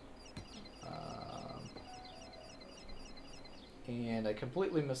 And I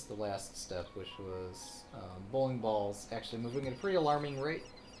completely missed the last step, which was bowling balls actually moving at a pretty alarming rate.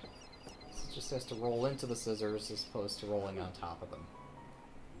 So it just has to roll into the scissors as opposed to rolling on top of them.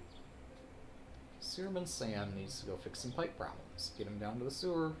 Sewerman Sam needs to go fix some pipe problems. Get him down to the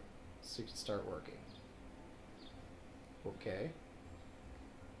sewer so he can start working. Okay.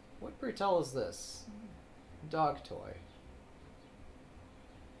 What pray tell is this? Dog toy.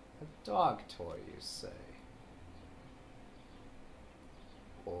 A dog toy, you say?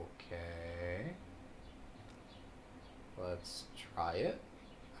 Okay. Let's try it,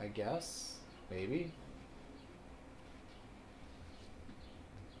 I guess. Maybe.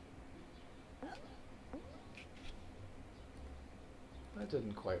 That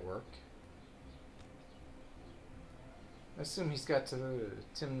didn't quite work. I assume he's got to...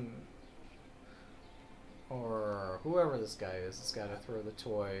 Tim... or whoever this guy is has got to throw the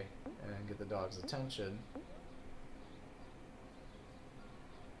toy and get the dog's attention.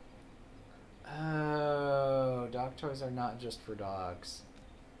 Oh, dog toys are not just for dogs.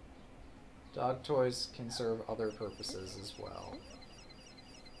 Dog toys can serve other purposes as well.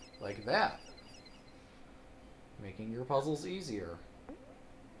 Like that. Making your puzzles easier.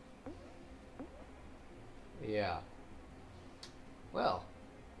 Yeah. Well,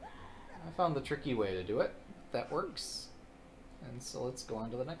 I found the tricky way to do it. That works. And so let's go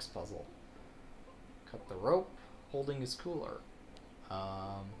on to the next puzzle. Cut the rope, holding his cooler.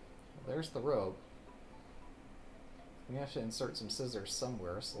 There's the rope. We have to insert some scissors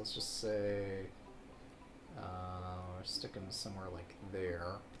somewhere, so let's just say stick them somewhere like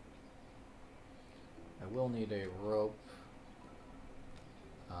there. I will need a rope,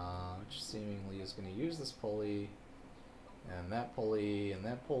 which seemingly is going to use this pulley, and that pulley, and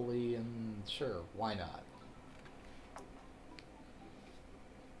that pulley, and sure, why not?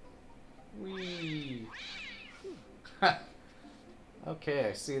 Whee! Okay,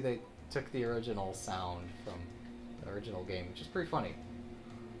 I see they took the original sound from the original game, which is pretty funny.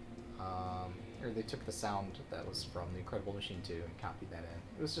 Or they took the sound that was from the Incredible Machine 2 and copied that in.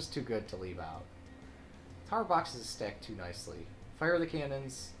 It was just too good to leave out. Tower boxes stack too nicely. Fire the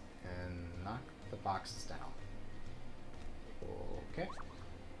cannons and knock the boxes down. Okay.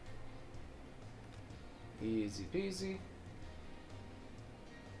 Easy peasy.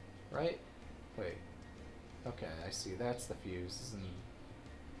 Right? Wait. Okay, I see. That's the fuse. And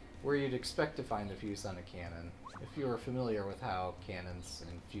where you'd expect to find the fuse on a cannon, if you were familiar with how cannons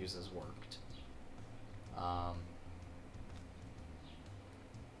and fuses worked. I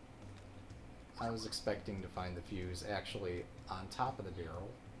was expecting to find the fuse actually on top of the barrel.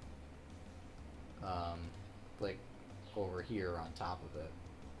 Like over here on top of it.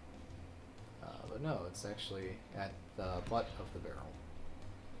 But no, it's actually at the butt of the barrel.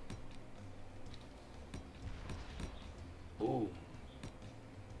 Boom.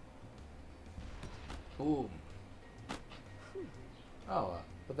 Boom. Oh,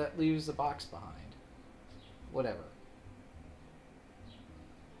 but that leaves a box behind. Whatever.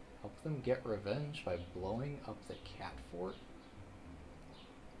 Help them get revenge by blowing up the cat fort?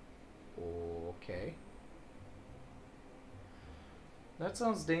 Okay. That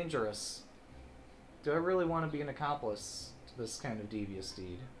sounds dangerous. Do I really want to be an accomplice to this kind of devious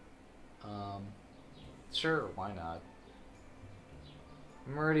deed? Sure, why not?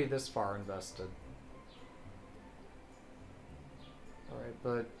 I'm already this far invested. Alright,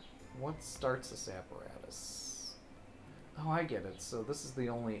 but what starts this apparatus? Oh, I get it. So this is the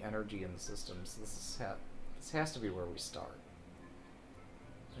only energy in the system, so this has to be where we start.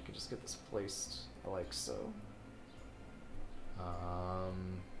 I could just get this placed like so.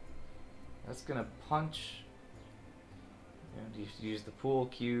 That's gonna punch. And you use the pool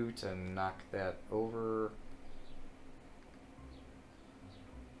cue to knock that over.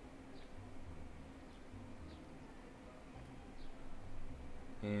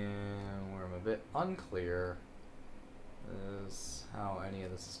 And where I'm a bit unclear is how any of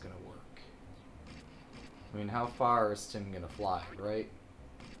this is gonna work. I mean, how far is Tim gonna fly, right?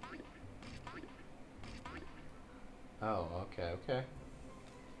 Oh, okay.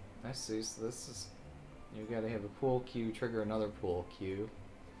 I see, so this is... You gotta have a pool cue trigger another pool cue.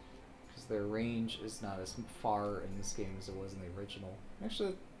 Because their range is not as far in this game as it was in the original.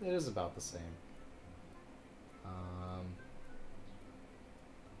 Actually, it is about the same.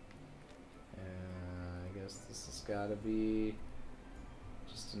 And I guess this has gotta be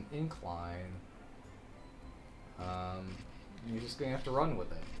just an incline. You're just gonna have to run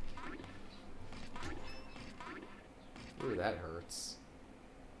with it. Ooh, that hurts.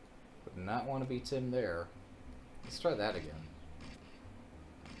 Would not want to be Tim there. Let's try that again.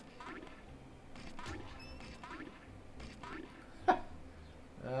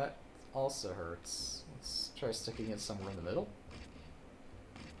 That also hurts. Let's try sticking it somewhere in the middle.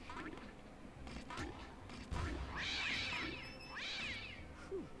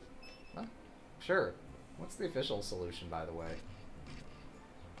 Huh? Sure. What's the official solution, by the way?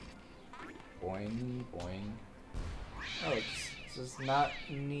 Boing, boing. Oh, it does not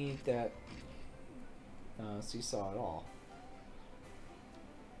need that seesaw at all.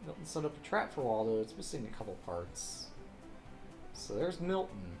 Milton set up a trap for Waldo. It's missing a couple parts. So there's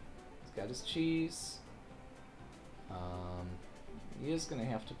Milton. He's got his cheese. He is going to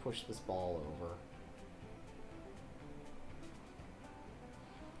have to push this ball over.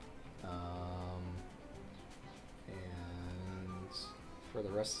 And for the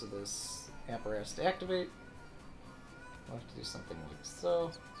rest of this apparatus to activate, we'll have to do something like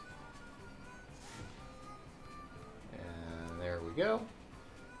so. And there we go.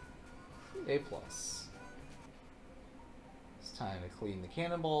 A+. It's time to clean the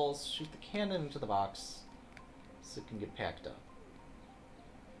cannonballs, shoot the cannon into the box so it can get packed up.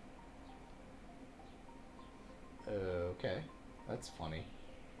 Okay, that's funny.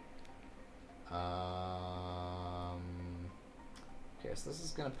 Okay, so this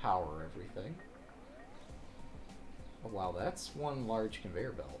is going to power everything. Oh wow, that's one large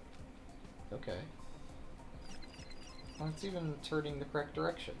conveyor belt. Okay. Well, it's even turning the correct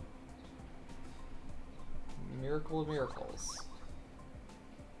direction. Miracle of miracles.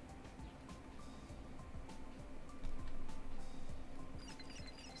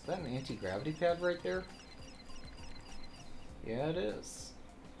 Is that an anti-gravity pad right there? Yeah, it is.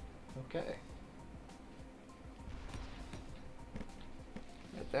 Okay.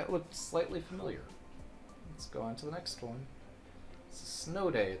 Yeah, that looked slightly familiar. Let's go on to the next one. It's a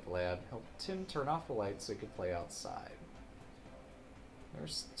snow day at the lab. Help Tim turn off the lights so he could play outside.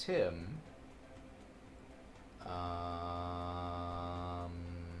 There's Tim.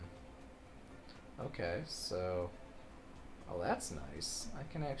 Okay, so... Oh, that's nice. I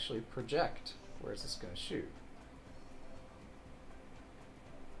can actually project. Where is this going to shoot?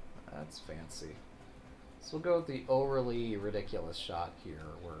 That's fancy. So we'll go with the overly ridiculous shot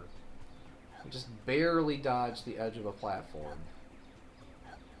here, where we just barely dodge the edge of a platform.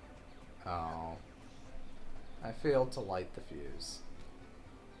 Oh. I failed to light the fuse.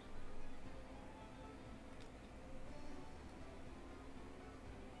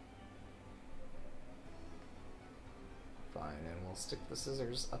 we'll stick the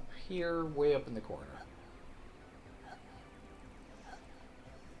scissors up here, way up in the corner.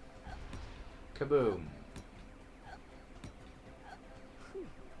 Kaboom.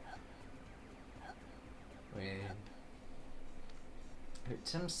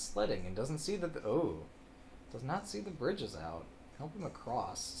 Tim's sledding and doesn't see that does not see the bridges out. Help him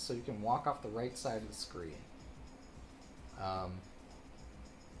across so you can walk off the right side of the screen.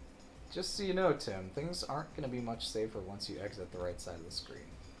 Just so you know, Tim, things aren't going to be much safer once you exit the right side of the screen.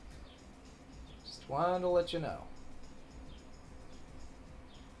 Just wanted to let you know.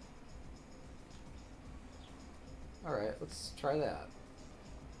 Alright, let's try that.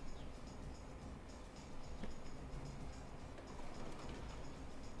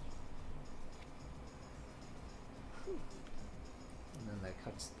 And then that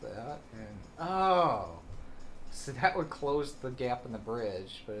cuts that, and... oh! So that would close the gap in the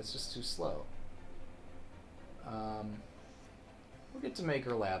bridge, but it's just too slow. We'll get to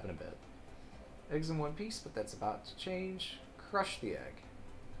Maker Lab in a bit. Eggs in one piece, but that's about to change. Crush the egg.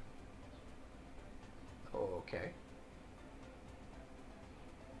 Okay.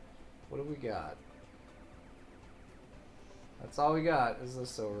 What do we got? That's all we got is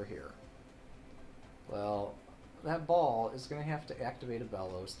this over here. Well, that ball is going to have to activate a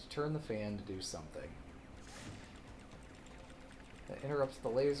bellows to turn the fan to do something. That interrupts the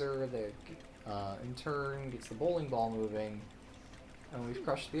laser, that in turn gets the bowling ball moving, and we've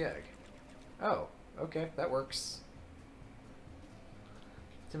crushed the egg. Oh, okay, that works.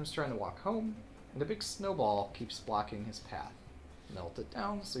 Tim's trying to walk home, and a big snowball keeps blocking his path. Melt it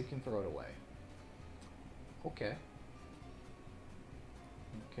down so he can throw it away. Okay.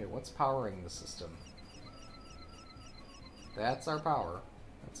 Okay, what's powering the system? That's our power.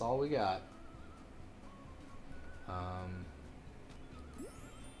 That's all we got.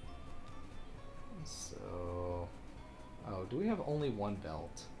 So... oh, do we have only one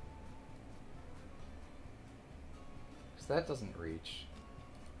belt? Because that doesn't reach.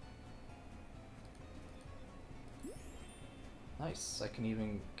 Nice, I can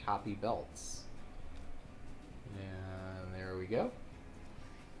even copy belts. And there we go.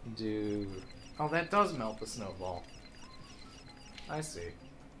 Oh, that does melt the snowball. I see.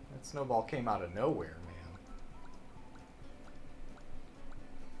 That snowball came out of nowhere,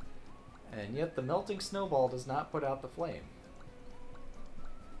 man. And yet the melting snowball does not put out the flame.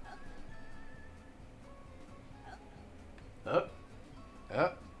 Up.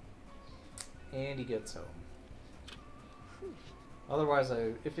 Up. And he gets home. Otherwise,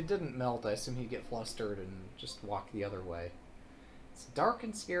 if it didn't melt, I assume he'd get flustered and just walk the other way. It's dark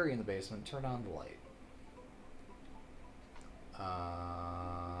and scary in the basement. Turn on the light.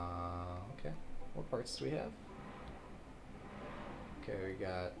 Okay. What parts do we have? Okay, we got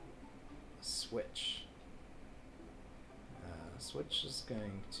a switch. Switch is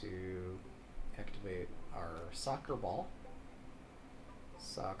going to activate our soccer ball.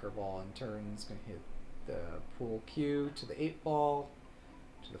 Soccer ball in turn is going to hit the pool cue to the 8-ball,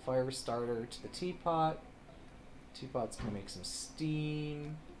 to the fire starter, to the teapot. Teapot's going to make some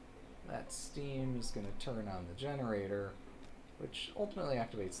steam. That steam is going to turn on the generator, which ultimately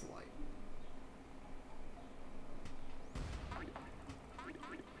activates the light.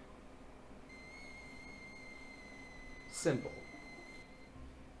 Simple.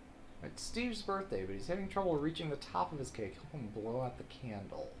 It's Steve's birthday, but he's having trouble reaching the top of his cake. Help him blow out the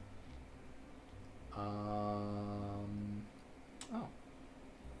candle. Oh. Well,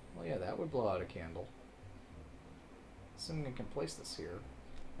 yeah, that would blow out a candle. Assuming I can place this here.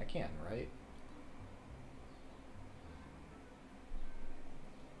 I can, right?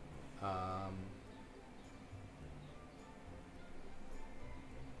 And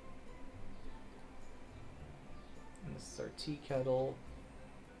this is our tea kettle,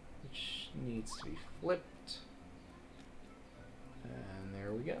 which needs to be flipped. And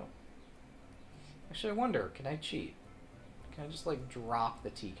there we go. Actually, I wonder, can I cheat? Can I just, like, drop the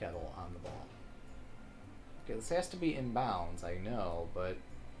tea kettle on the ball? Okay, this has to be in bounds, I know, but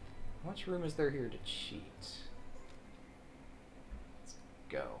how much room is there here to cheat? Let's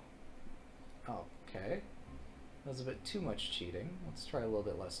go. Okay. That was a bit too much cheating. Let's try a little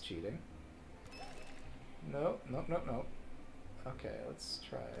bit less cheating. Nope, nope, nope, nope. Okay, let's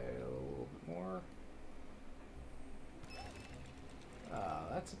try a little bit more.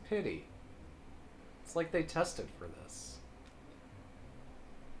 That's a pity. It's like they tested for this.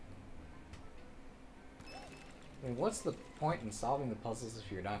 I mean, what's the point in solving the puzzles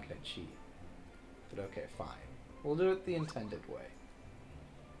if you're not going to cheat? But okay, fine. We'll do it the intended way.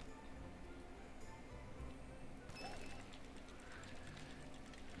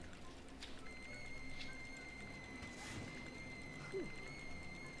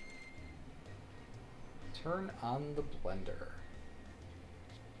 Turn on the blender.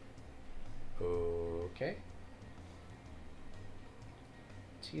 Okay.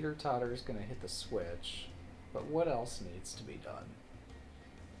 Teeter-totter is going to hit the switch, but what else needs to be done?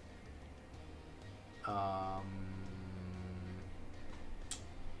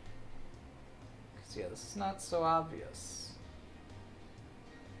 Yeah, this is not so obvious.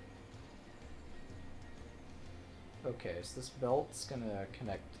 Okay, so this belt's gonna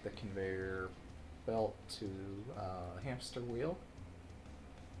connect the conveyor belt to hamster wheel.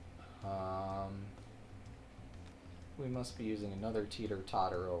 We must be using another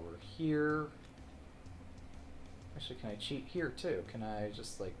teeter-totter over here. Actually, can I cheat here too? Can I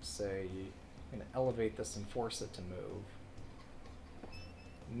just like say, I'm gonna elevate this and force it to move?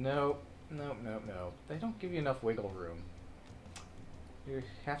 Nope. Nope, nope, nope. They don't give you enough wiggle room. You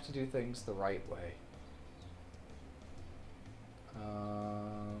have to do things the right way.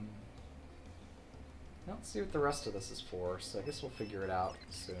 Let's see what the rest of this is for, so I guess we'll figure it out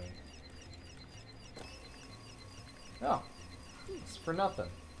soon. Oh, it's for nothing.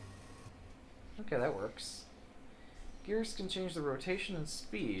 Okay, that works. Gears can change the rotation and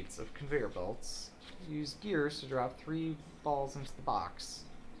speeds of conveyor belts. Use gears to drop 3 balls into the box.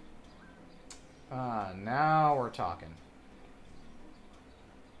 Now we're talking.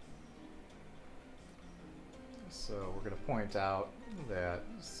 So we're going to point out that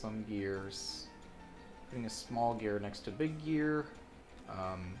some gears, putting a small gear next to a big gear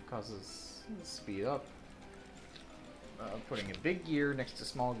causes it to speed up. Putting a big gear next to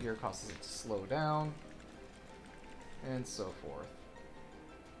small gear causes it to slow down, and so forth.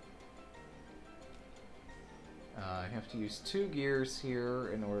 You have to use 2 gears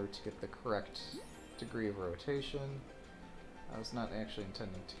here in order to get the correct degree of rotation. I was not actually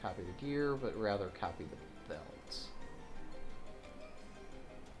intending to copy the gear, but rather copy the belt.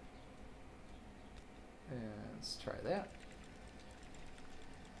 And let's try that.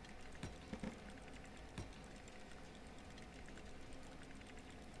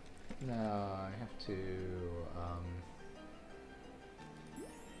 Now I have to, I'm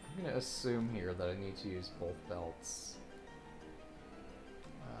going to assume here that I need to use both belts.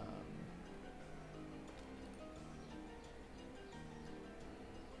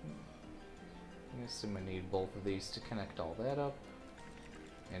 I'm going to assume I need both of these to connect all that up.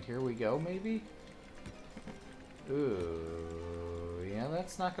 And here we go, maybe? Ooh, yeah,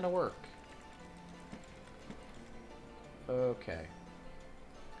 that's not going to work. Okay.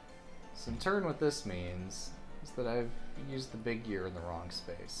 So in turn, what this means is that I've used the big gear in the wrong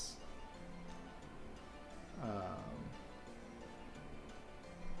space.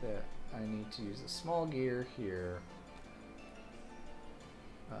 That I need to use a small gear here.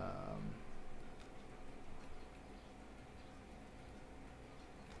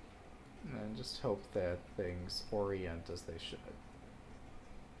 And just hope that things orient as they should.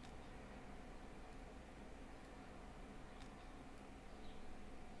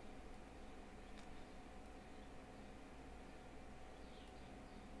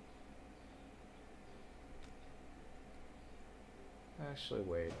 Actually,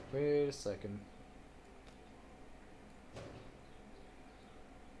 wait a second.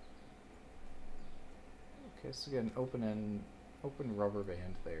 Okay, so we got an open rubber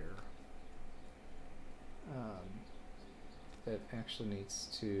band there. That actually needs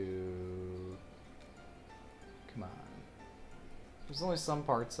to... Come on. There's only some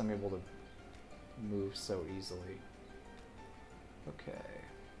parts I'm able to move so easily. Okay.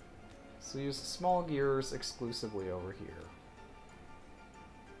 So use the small gears exclusively over here.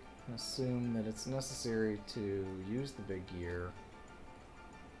 And assume that it's necessary to use the big gear.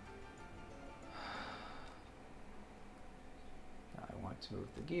 Now I want to move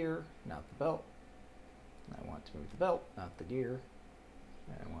the gear, not the belt. I want to move the belt, not the gear.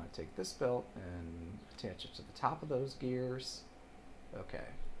 And I want to take this belt and attach it to the top of those gears. Okay.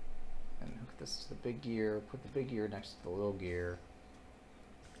 And hook this to the big gear, put the big gear next to the little gear.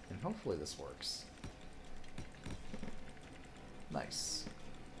 And hopefully this works. Nice.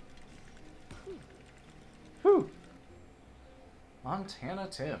 Whew! Montana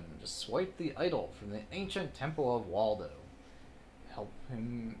Tim just swiped the idol from the ancient temple of Waldo. Help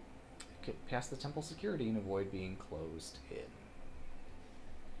him get past the temple security and avoid being closed in.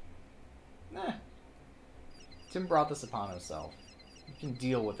 Eh. Tim brought this upon himself. He can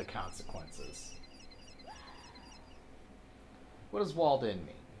deal with the consequences. What does Walden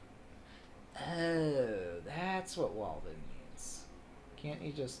mean? Oh, that's what Walden means. Can't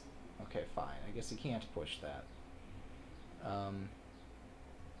he just... Okay, fine. I guess he can't push that.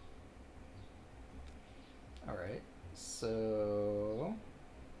 Alright, so...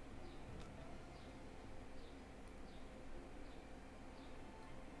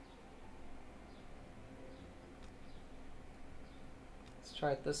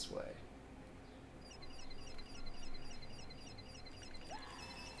 try it this way.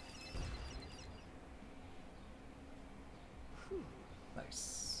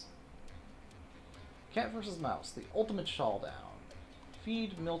 Nice. Cat versus mouse, the ultimate showdown.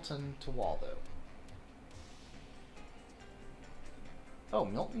 Feed Milton to Waldo. Oh,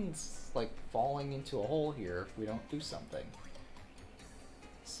 Milton's like falling into a hole here if we don't do something.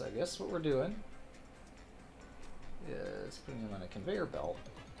 So I guess what we're doing is putting him on a conveyor belt.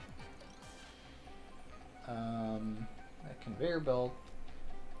 That conveyor belt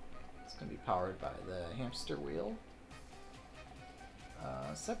is going to be powered by the hamster wheel.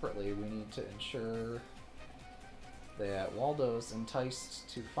 Separately, we need to ensure that Waldo's enticed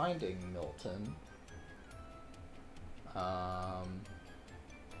to finding Milton. Yeah,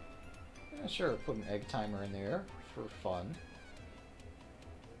 sure, put an egg timer in there for fun.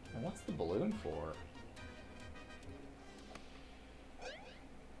 And what's the balloon for?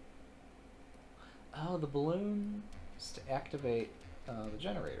 Oh, the balloon is to activate the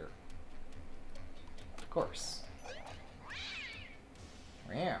generator. Of course.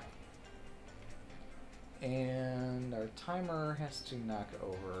 Yeah. And our timer has to knock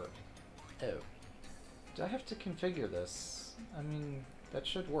over... Oh. Do I have to configure this? I mean, that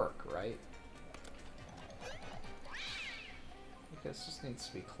should work, right? I guess it just needs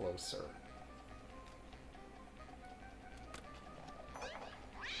to be closer.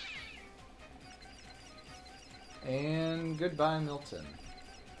 And goodbye, Milton.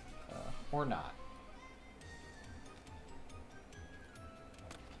 Or not.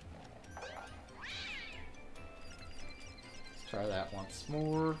 Let's try that once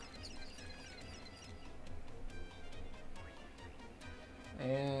more.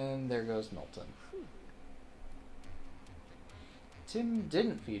 And there goes Milton. Tim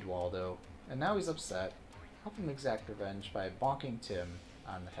didn't feed Waldo, and now he's upset. Help him exact revenge by bonking Tim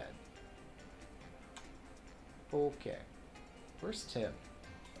on the head. Okay. Where's Tim?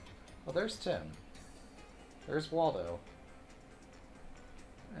 Well, there's Tim. There's Waldo.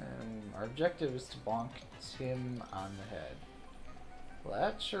 And our objective is to bonk Tim on the head. Well,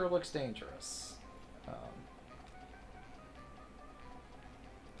 that sure looks dangerous.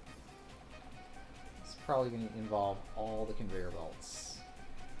 It's probably going to involve all the conveyor belts.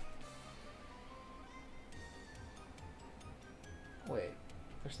 Wait,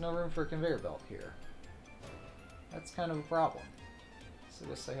 there's no room for a conveyor belt here. That's kind of a problem. So I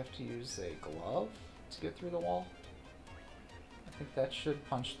guess I have to use a glove to get through the wall. I think that should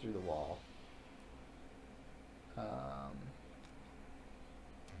punch through the wall.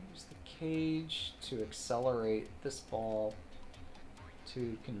 Use the cage to accelerate this ball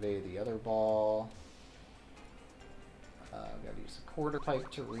to convey the other ball. I've got to use a quarter pipe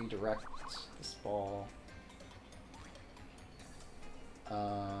to redirect this ball.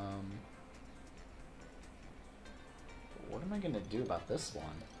 What am I going to do about this one?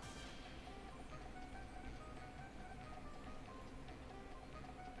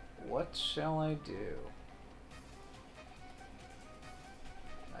 What shall I do?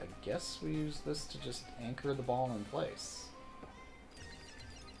 I guess we use this to just anchor the ball in place.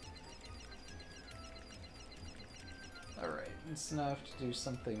 Alright, so now I have to do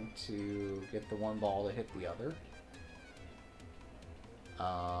something to get the one ball to hit the other.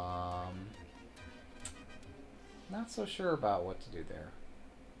 Not so sure about what to do there.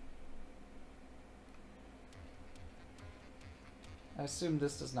 I assume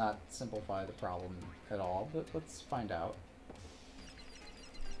this does not simplify the problem at all, but let's find out.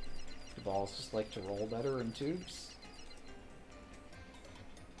 Do balls just like to roll better in tubes?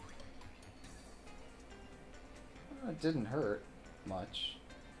 It didn't hurt much.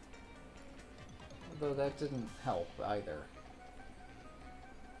 Although that didn't help either.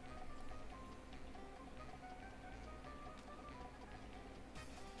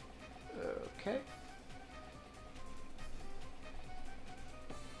 Okay.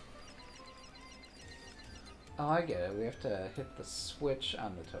 Oh, I get it. We have to hit the switch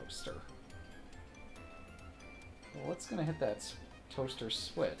on the toaster. Well, what's going to hit that toaster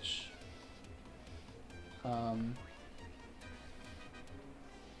switch? I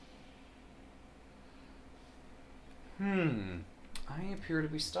appear to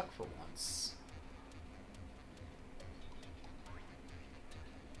be stuck for once.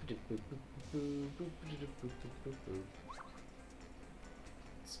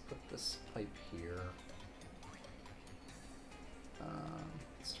 Let's put this pipe here.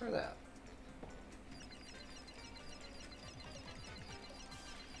 Let's try that.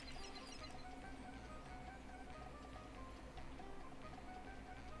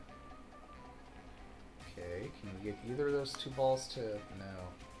 Okay. can you get either of those two balls to... No.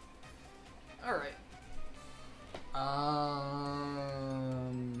 Alright.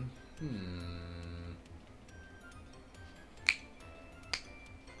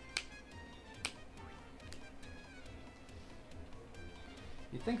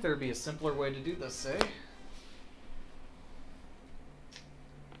 You'd think there'd be a simpler way to do this, eh?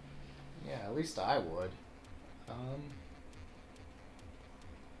 Yeah, at least I would.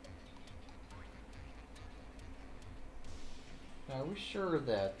 Now, are we sure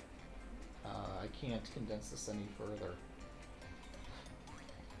that I can't condense this any further?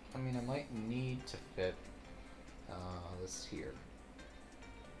 I mean, I might need to fit this here.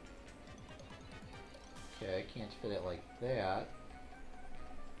 Okay, I can't fit it like that.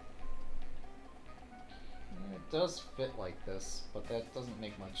 Yeah, it does fit like this, but that doesn't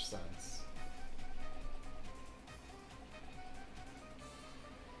make much sense.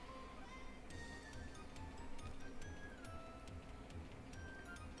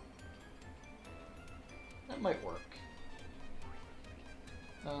 That might work.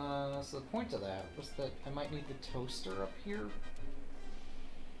 So the point of that was that I might need the toaster up here.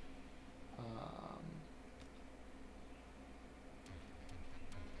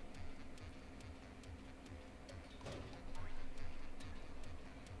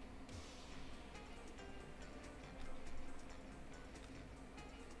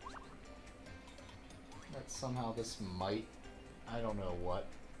 That somehow this might, I don't know what,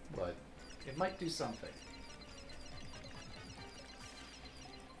 but it might do something.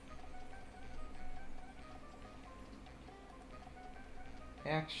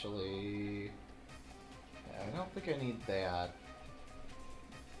 Actually, I don't think I need that.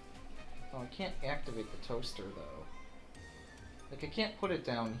 Oh, I can't activate the toaster though. Like, I can't put it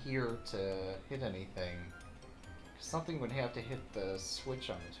down here to hit anything. Something would have to hit the switch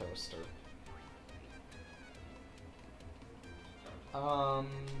on the toaster. Yeah,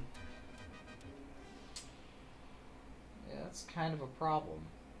 that's kind of a problem.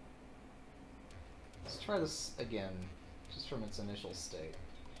 Let's try this again, just from its initial state.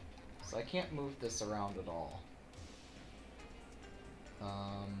 So I can't move this around at all.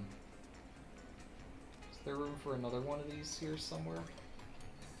 Is there room for another one of these here somewhere?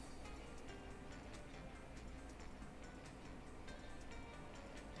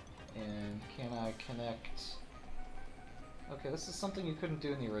 And can I connect... Okay, this is something you couldn't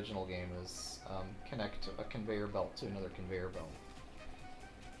do in the original game, is connect a conveyor belt to another conveyor belt.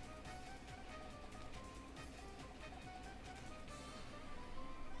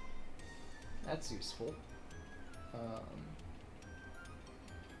 That's useful. So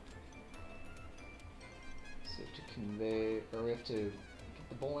we have to convey, or we have to get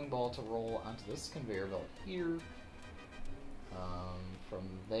the bowling ball to roll onto this conveyor belt here. From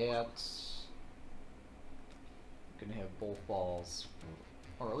that, I'm gonna have both balls,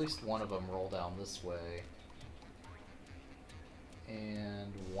 or at least one of them, roll down this way,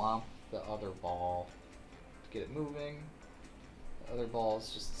 and whomp the other ball to get it moving. The other ball is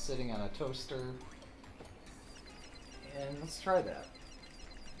just sitting on a toaster, and let's try that.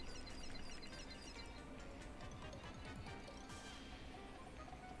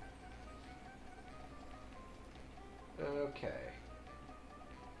 Okay.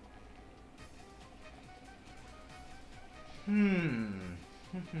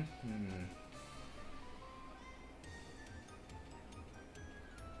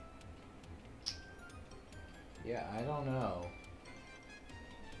 Yeah, I don't know.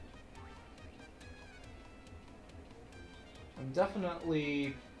 I'm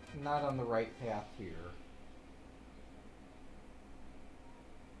definitely not on the right path here.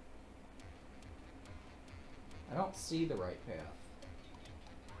 I don't see the right path.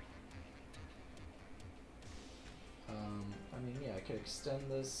 I mean, yeah, I could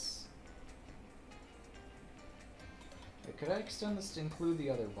extend this. Wait, could I extend this to include the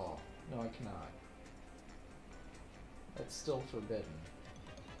other ball? No, I cannot. That's still forbidden.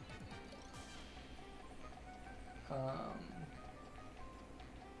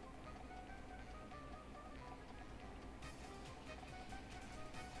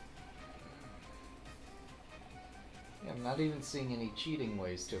 Yeah, I'm not even seeing any cheating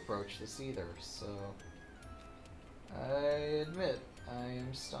ways to approach this either, so I admit I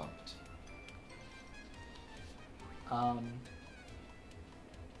am stumped. Does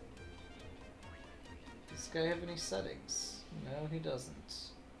this guy have any settings? No, he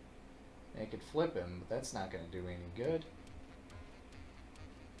doesn't. I could flip him, but that's not going to do any good.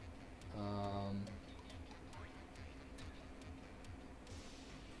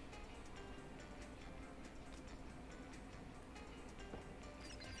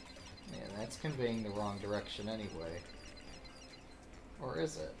 Yeah, That's conveying the wrong direction anyway. Or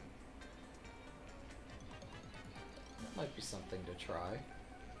is it? That might be something to try.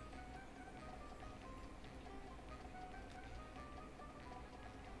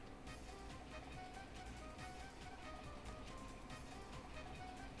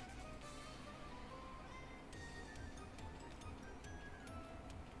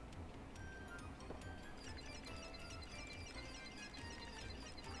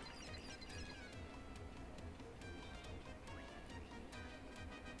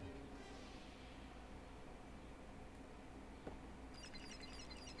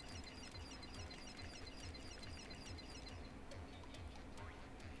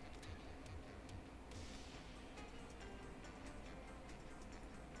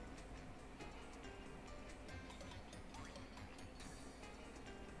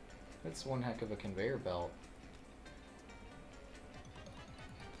 It's one heck of a conveyor belt.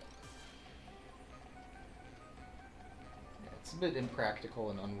 Yeah, it's a bit impractical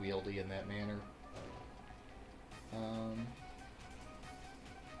and unwieldy in that manner.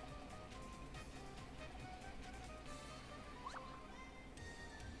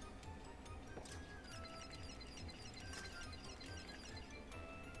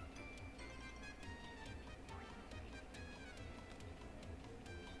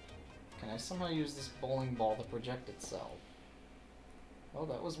 Can I somehow use this bowling ball to project itself? Oh,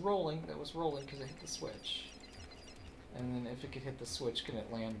 that was rolling. That was rolling because it hit the switch. And then if it could hit the switch, can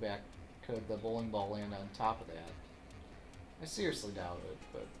it land back? Could the bowling ball land on top of that? I seriously doubt it,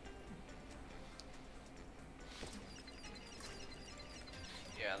 but...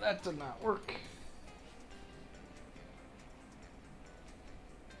 yeah, that did not work.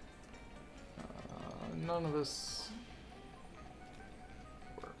 None of this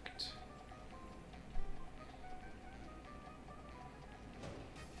worked.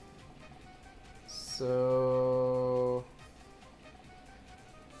 So...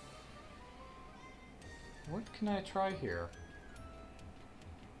 what can I try here?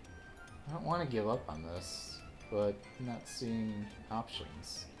 I don't want to give up on this, but I'm not seeing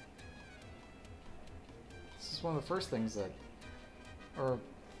options. This is one of the first things that... or...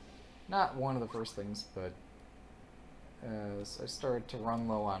 not one of the first things, but as I started to run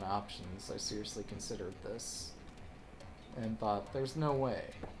low on options, I seriously considered this and thought, there's no way.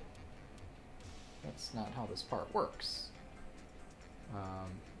 That's not how this part works.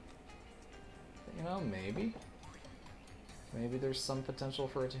 You know, maybe. Maybe there's some potential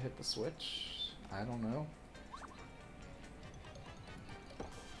for it to hit the switch. I don't know.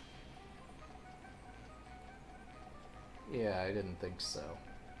 Yeah, I didn't think so.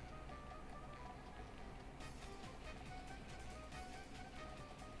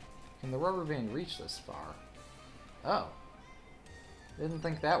 Can the rubber band reach this far? Oh. Didn't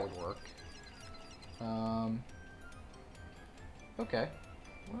think that would work. Okay.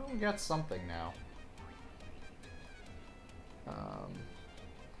 Well, we got something now.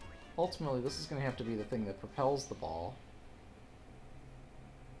 Ultimately, this is going to have to be the thing that propels the ball.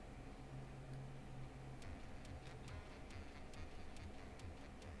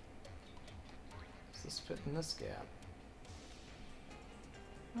 Does this fit in this gap?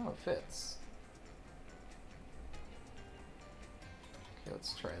 Oh, it fits. Okay,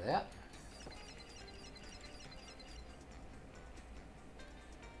 let's try that.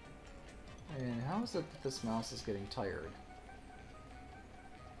 And how is it that this mouse is getting tired?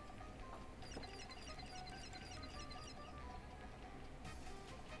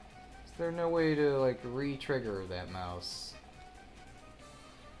 Is there no way to, like, re-trigger that mouse?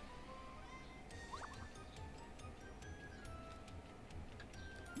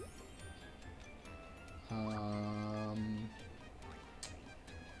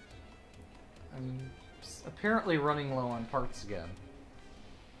 I'm apparently running low on parts again.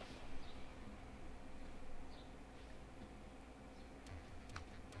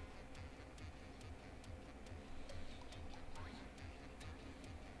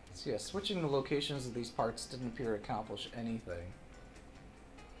 So yeah, switching the locations of these parts didn't appear to accomplish anything.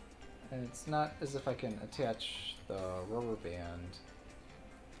 And it's not as if I can attach the rubber band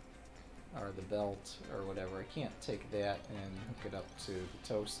or the belt or whatever. I can't take that and hook it up to the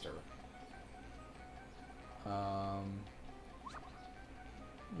toaster. The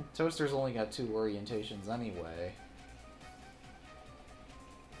toaster's only got two orientations anyway.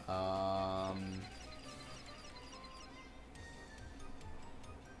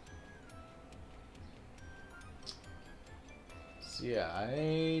 So yeah,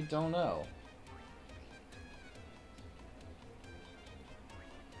 I don't know.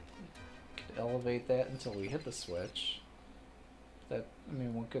 Could elevate that until we hit the switch. That, I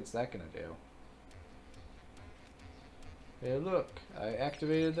mean, what good's that gonna do? Hey, look, I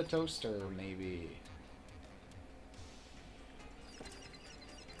activated the toaster, maybe.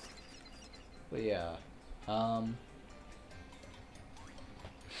 But yeah,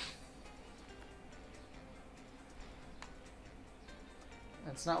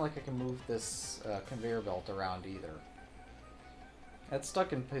 it's not like I can move this conveyor belt around either. It's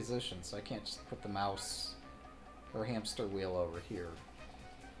stuck in position, so I can't just put the mouse or hamster wheel over here.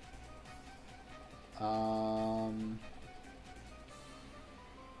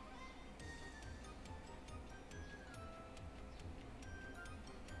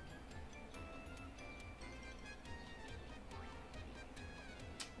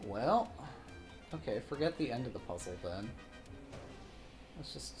 Well, okay, forget the end of the puzzle then.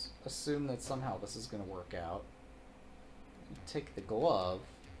 Let's just assume that somehow this is going to work out. Take the glove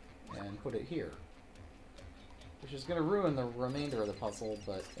and put it here. Which is going to ruin the remainder of the puzzle,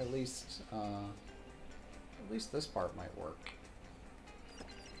 but at least this part might work.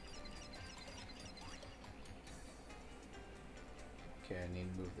 Okay, I need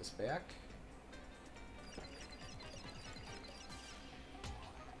to move this back.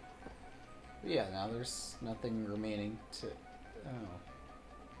 But yeah, now there's nothing remaining to... Oh.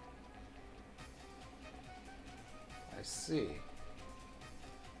 I see.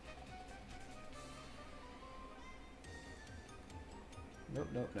 Nope,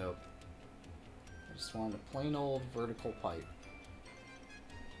 nope, nope. I just want a plain old vertical pipe.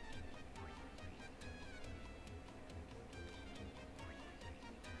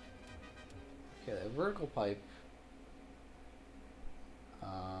 Okay, that vertical pipe...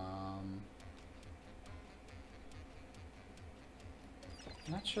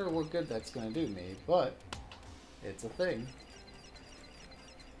 Not sure what good that's going to do me, but it's a thing.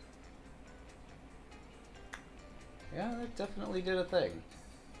 Yeah, that definitely did a thing.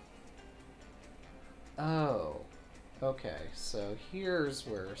 Oh, okay, so here's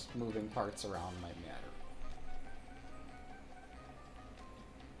where moving parts around might matter.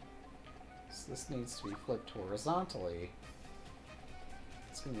 So this needs to be flipped horizontally.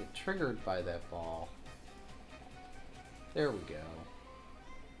 It's going to get triggered by that ball. There we go.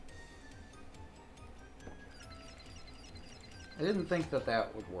 I didn't think that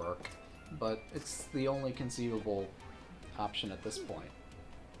that would work, but it's the only conceivable option at this point.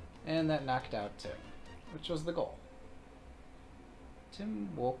 And that knocked out Tim, which was the goal. Tim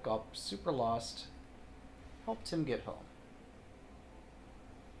woke up super lost. Helped Tim get home.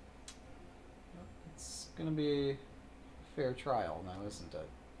 It's gonna be a fair trial now, isn't it?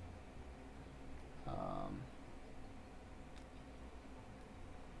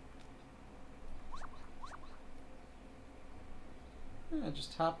 Yeah,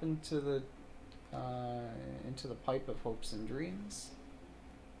 just hop into the pipe of hopes and dreams,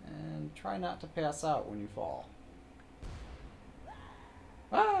 and try not to pass out when you fall.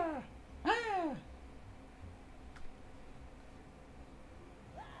 Ah! Ah!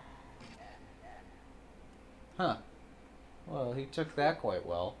 Huh. Well, he took that quite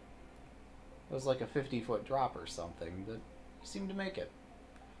well. It was like a 50-foot drop or something, but he seemed to make it.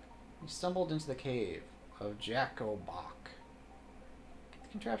 He stumbled into the cave of Jack-o'-Bach.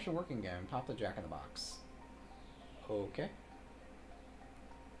 Contraption working again. Pop the jack in the box. Okay.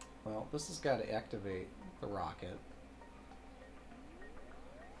 Well, this has got to activate the rocket.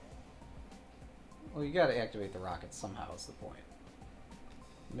 Well, you got to activate the rocket somehow is the point.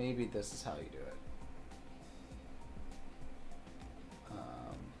 Maybe this is how you do it.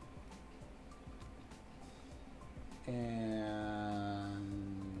 And...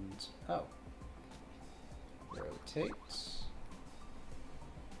 oh. Rotate.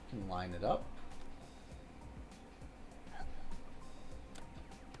 Can line it up.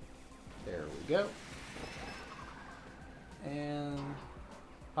 There we go. And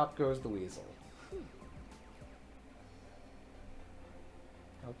pop goes the weasel.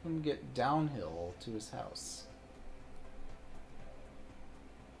 Help him get downhill to his house.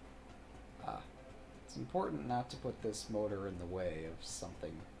 Ah. It's important not to put this motor in the way of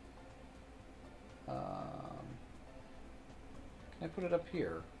something. Can I put it up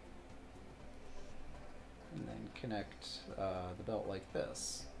here? And then connect the belt like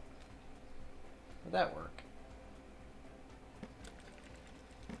this. Would that work?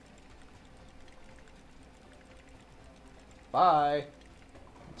 Bye!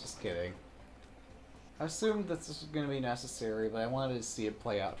 Just kidding. I assumed this was going to be necessary, but I wanted to see it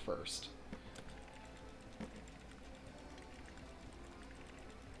play out first.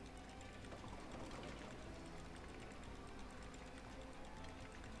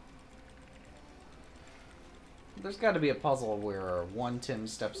 There's got to be a puzzle where one Tim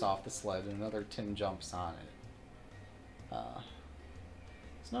steps off the sled and another Tim jumps on it.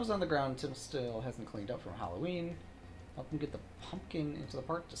 Snow's on the ground. Tim still hasn't cleaned up from Halloween. Help him get the pumpkin into the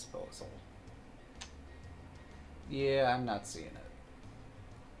park disposal. Yeah, I'm not seeing it.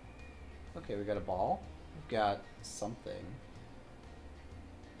 Okay, we got a ball. We've got something.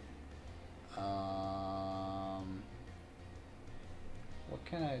 What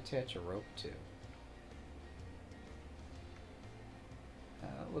can I attach a rope to?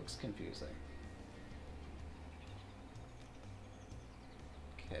 It looks confusing.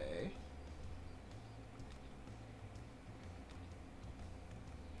 Okay.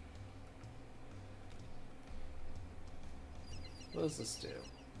 What does this do?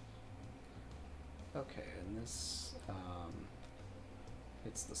 Okay, and this,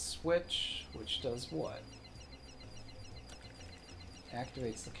 it's the switch, which does what?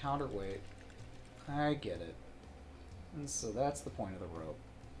 Activates the counterweight. I get it. And so that's the point of the rope.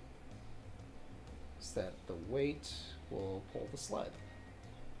 Is that the weight will pull the sled.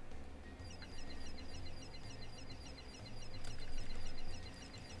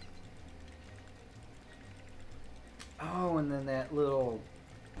 Oh, and then that little...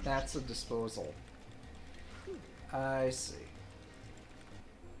 That's a disposal. I see.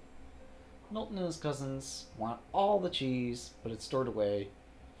 Milton and his cousins want all the cheese, but it's stored away.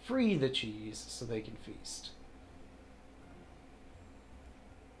 Free the cheese so they can feast.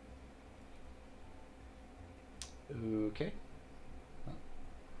 Okay. Well,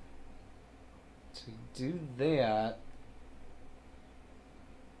 to do that,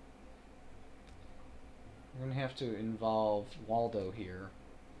 we're going to have to involve Waldo here.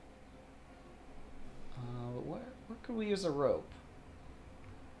 Where could we use a rope?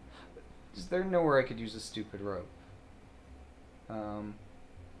 Is there nowhere I could use a stupid rope? I'm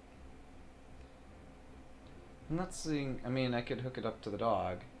not seeing... I mean, I could hook it up to the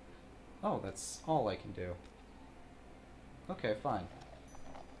dog. Oh, that's all I can do. Okay, fine.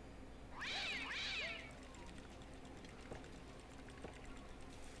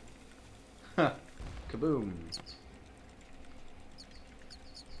 Huh. Kaboom.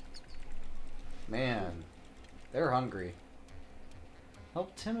 Man, they're hungry.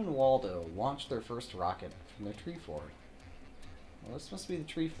 Help Tim and Waldo launch their first rocket from their tree fort. Well, this must be the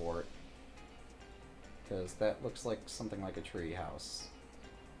tree fort, because that looks like something like a tree house.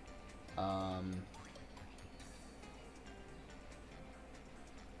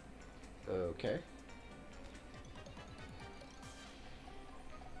 Okay.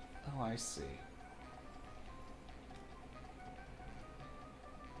 Oh, I see.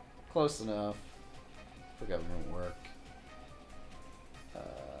 Close enough for government work.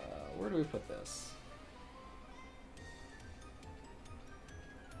 Where do we put this?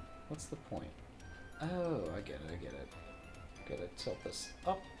 What's the point? Oh, I get it, I get it. Gotta tilt this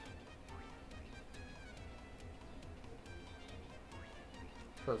up.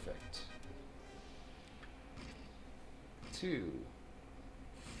 Perfect. 2,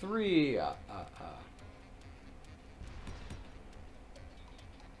 3. Alright.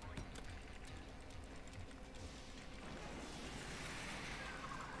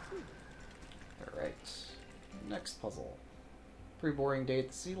 Next puzzle. Pretty boring day at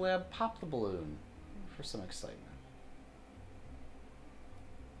the C Lab. Pop the balloon for some excitement.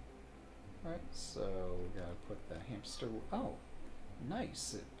 Alright, so we gotta put the hamster... Oh,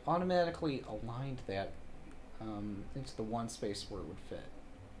 nice. It automatically aligned that into the one space where it would fit.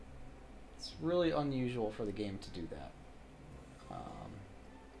 It's really unusual for the game to do that.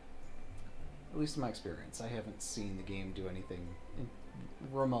 At least in my experience. I haven't seen the game do anything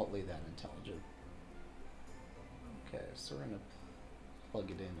remotely that intelligent. Okay, so we're going to plug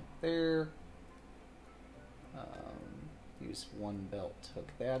it in up there. Use one belt to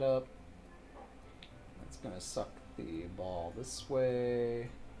hook that up. That's going to suck the ball this way.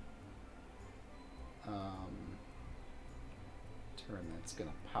 Turn that's going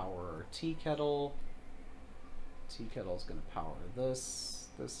to power our tea kettle. Tea kettle is going to power this.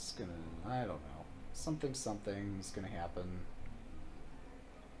 This is going to, I don't know, something's going to happen.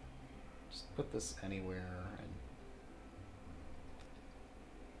 Just put this anywhere and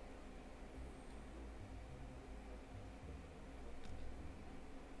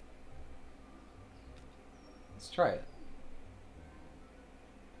let's try it.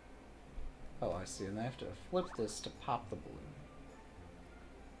 Oh, I see, and I have to flip this to pop the balloon.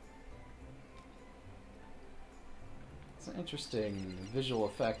 It's an interesting visual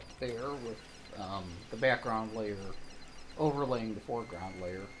effect there with the background layer overlaying the foreground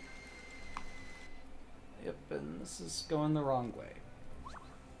layer. Yep, and this is going the wrong way.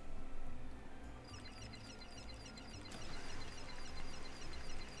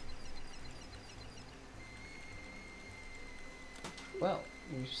 Well,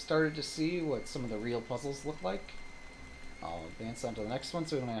 you started to see what some of the real puzzles look like. I'll advance on to the next one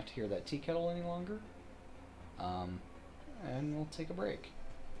so we don't have to hear that tea kettle any longer. And we'll take a break.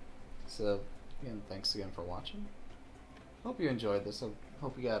 So, again, thanks again for watching. Hope you enjoyed this. I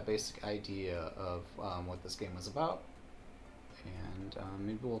hope you got a basic idea of what this game was about. And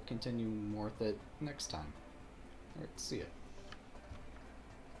maybe we'll continue more with it next time. Alright, see ya.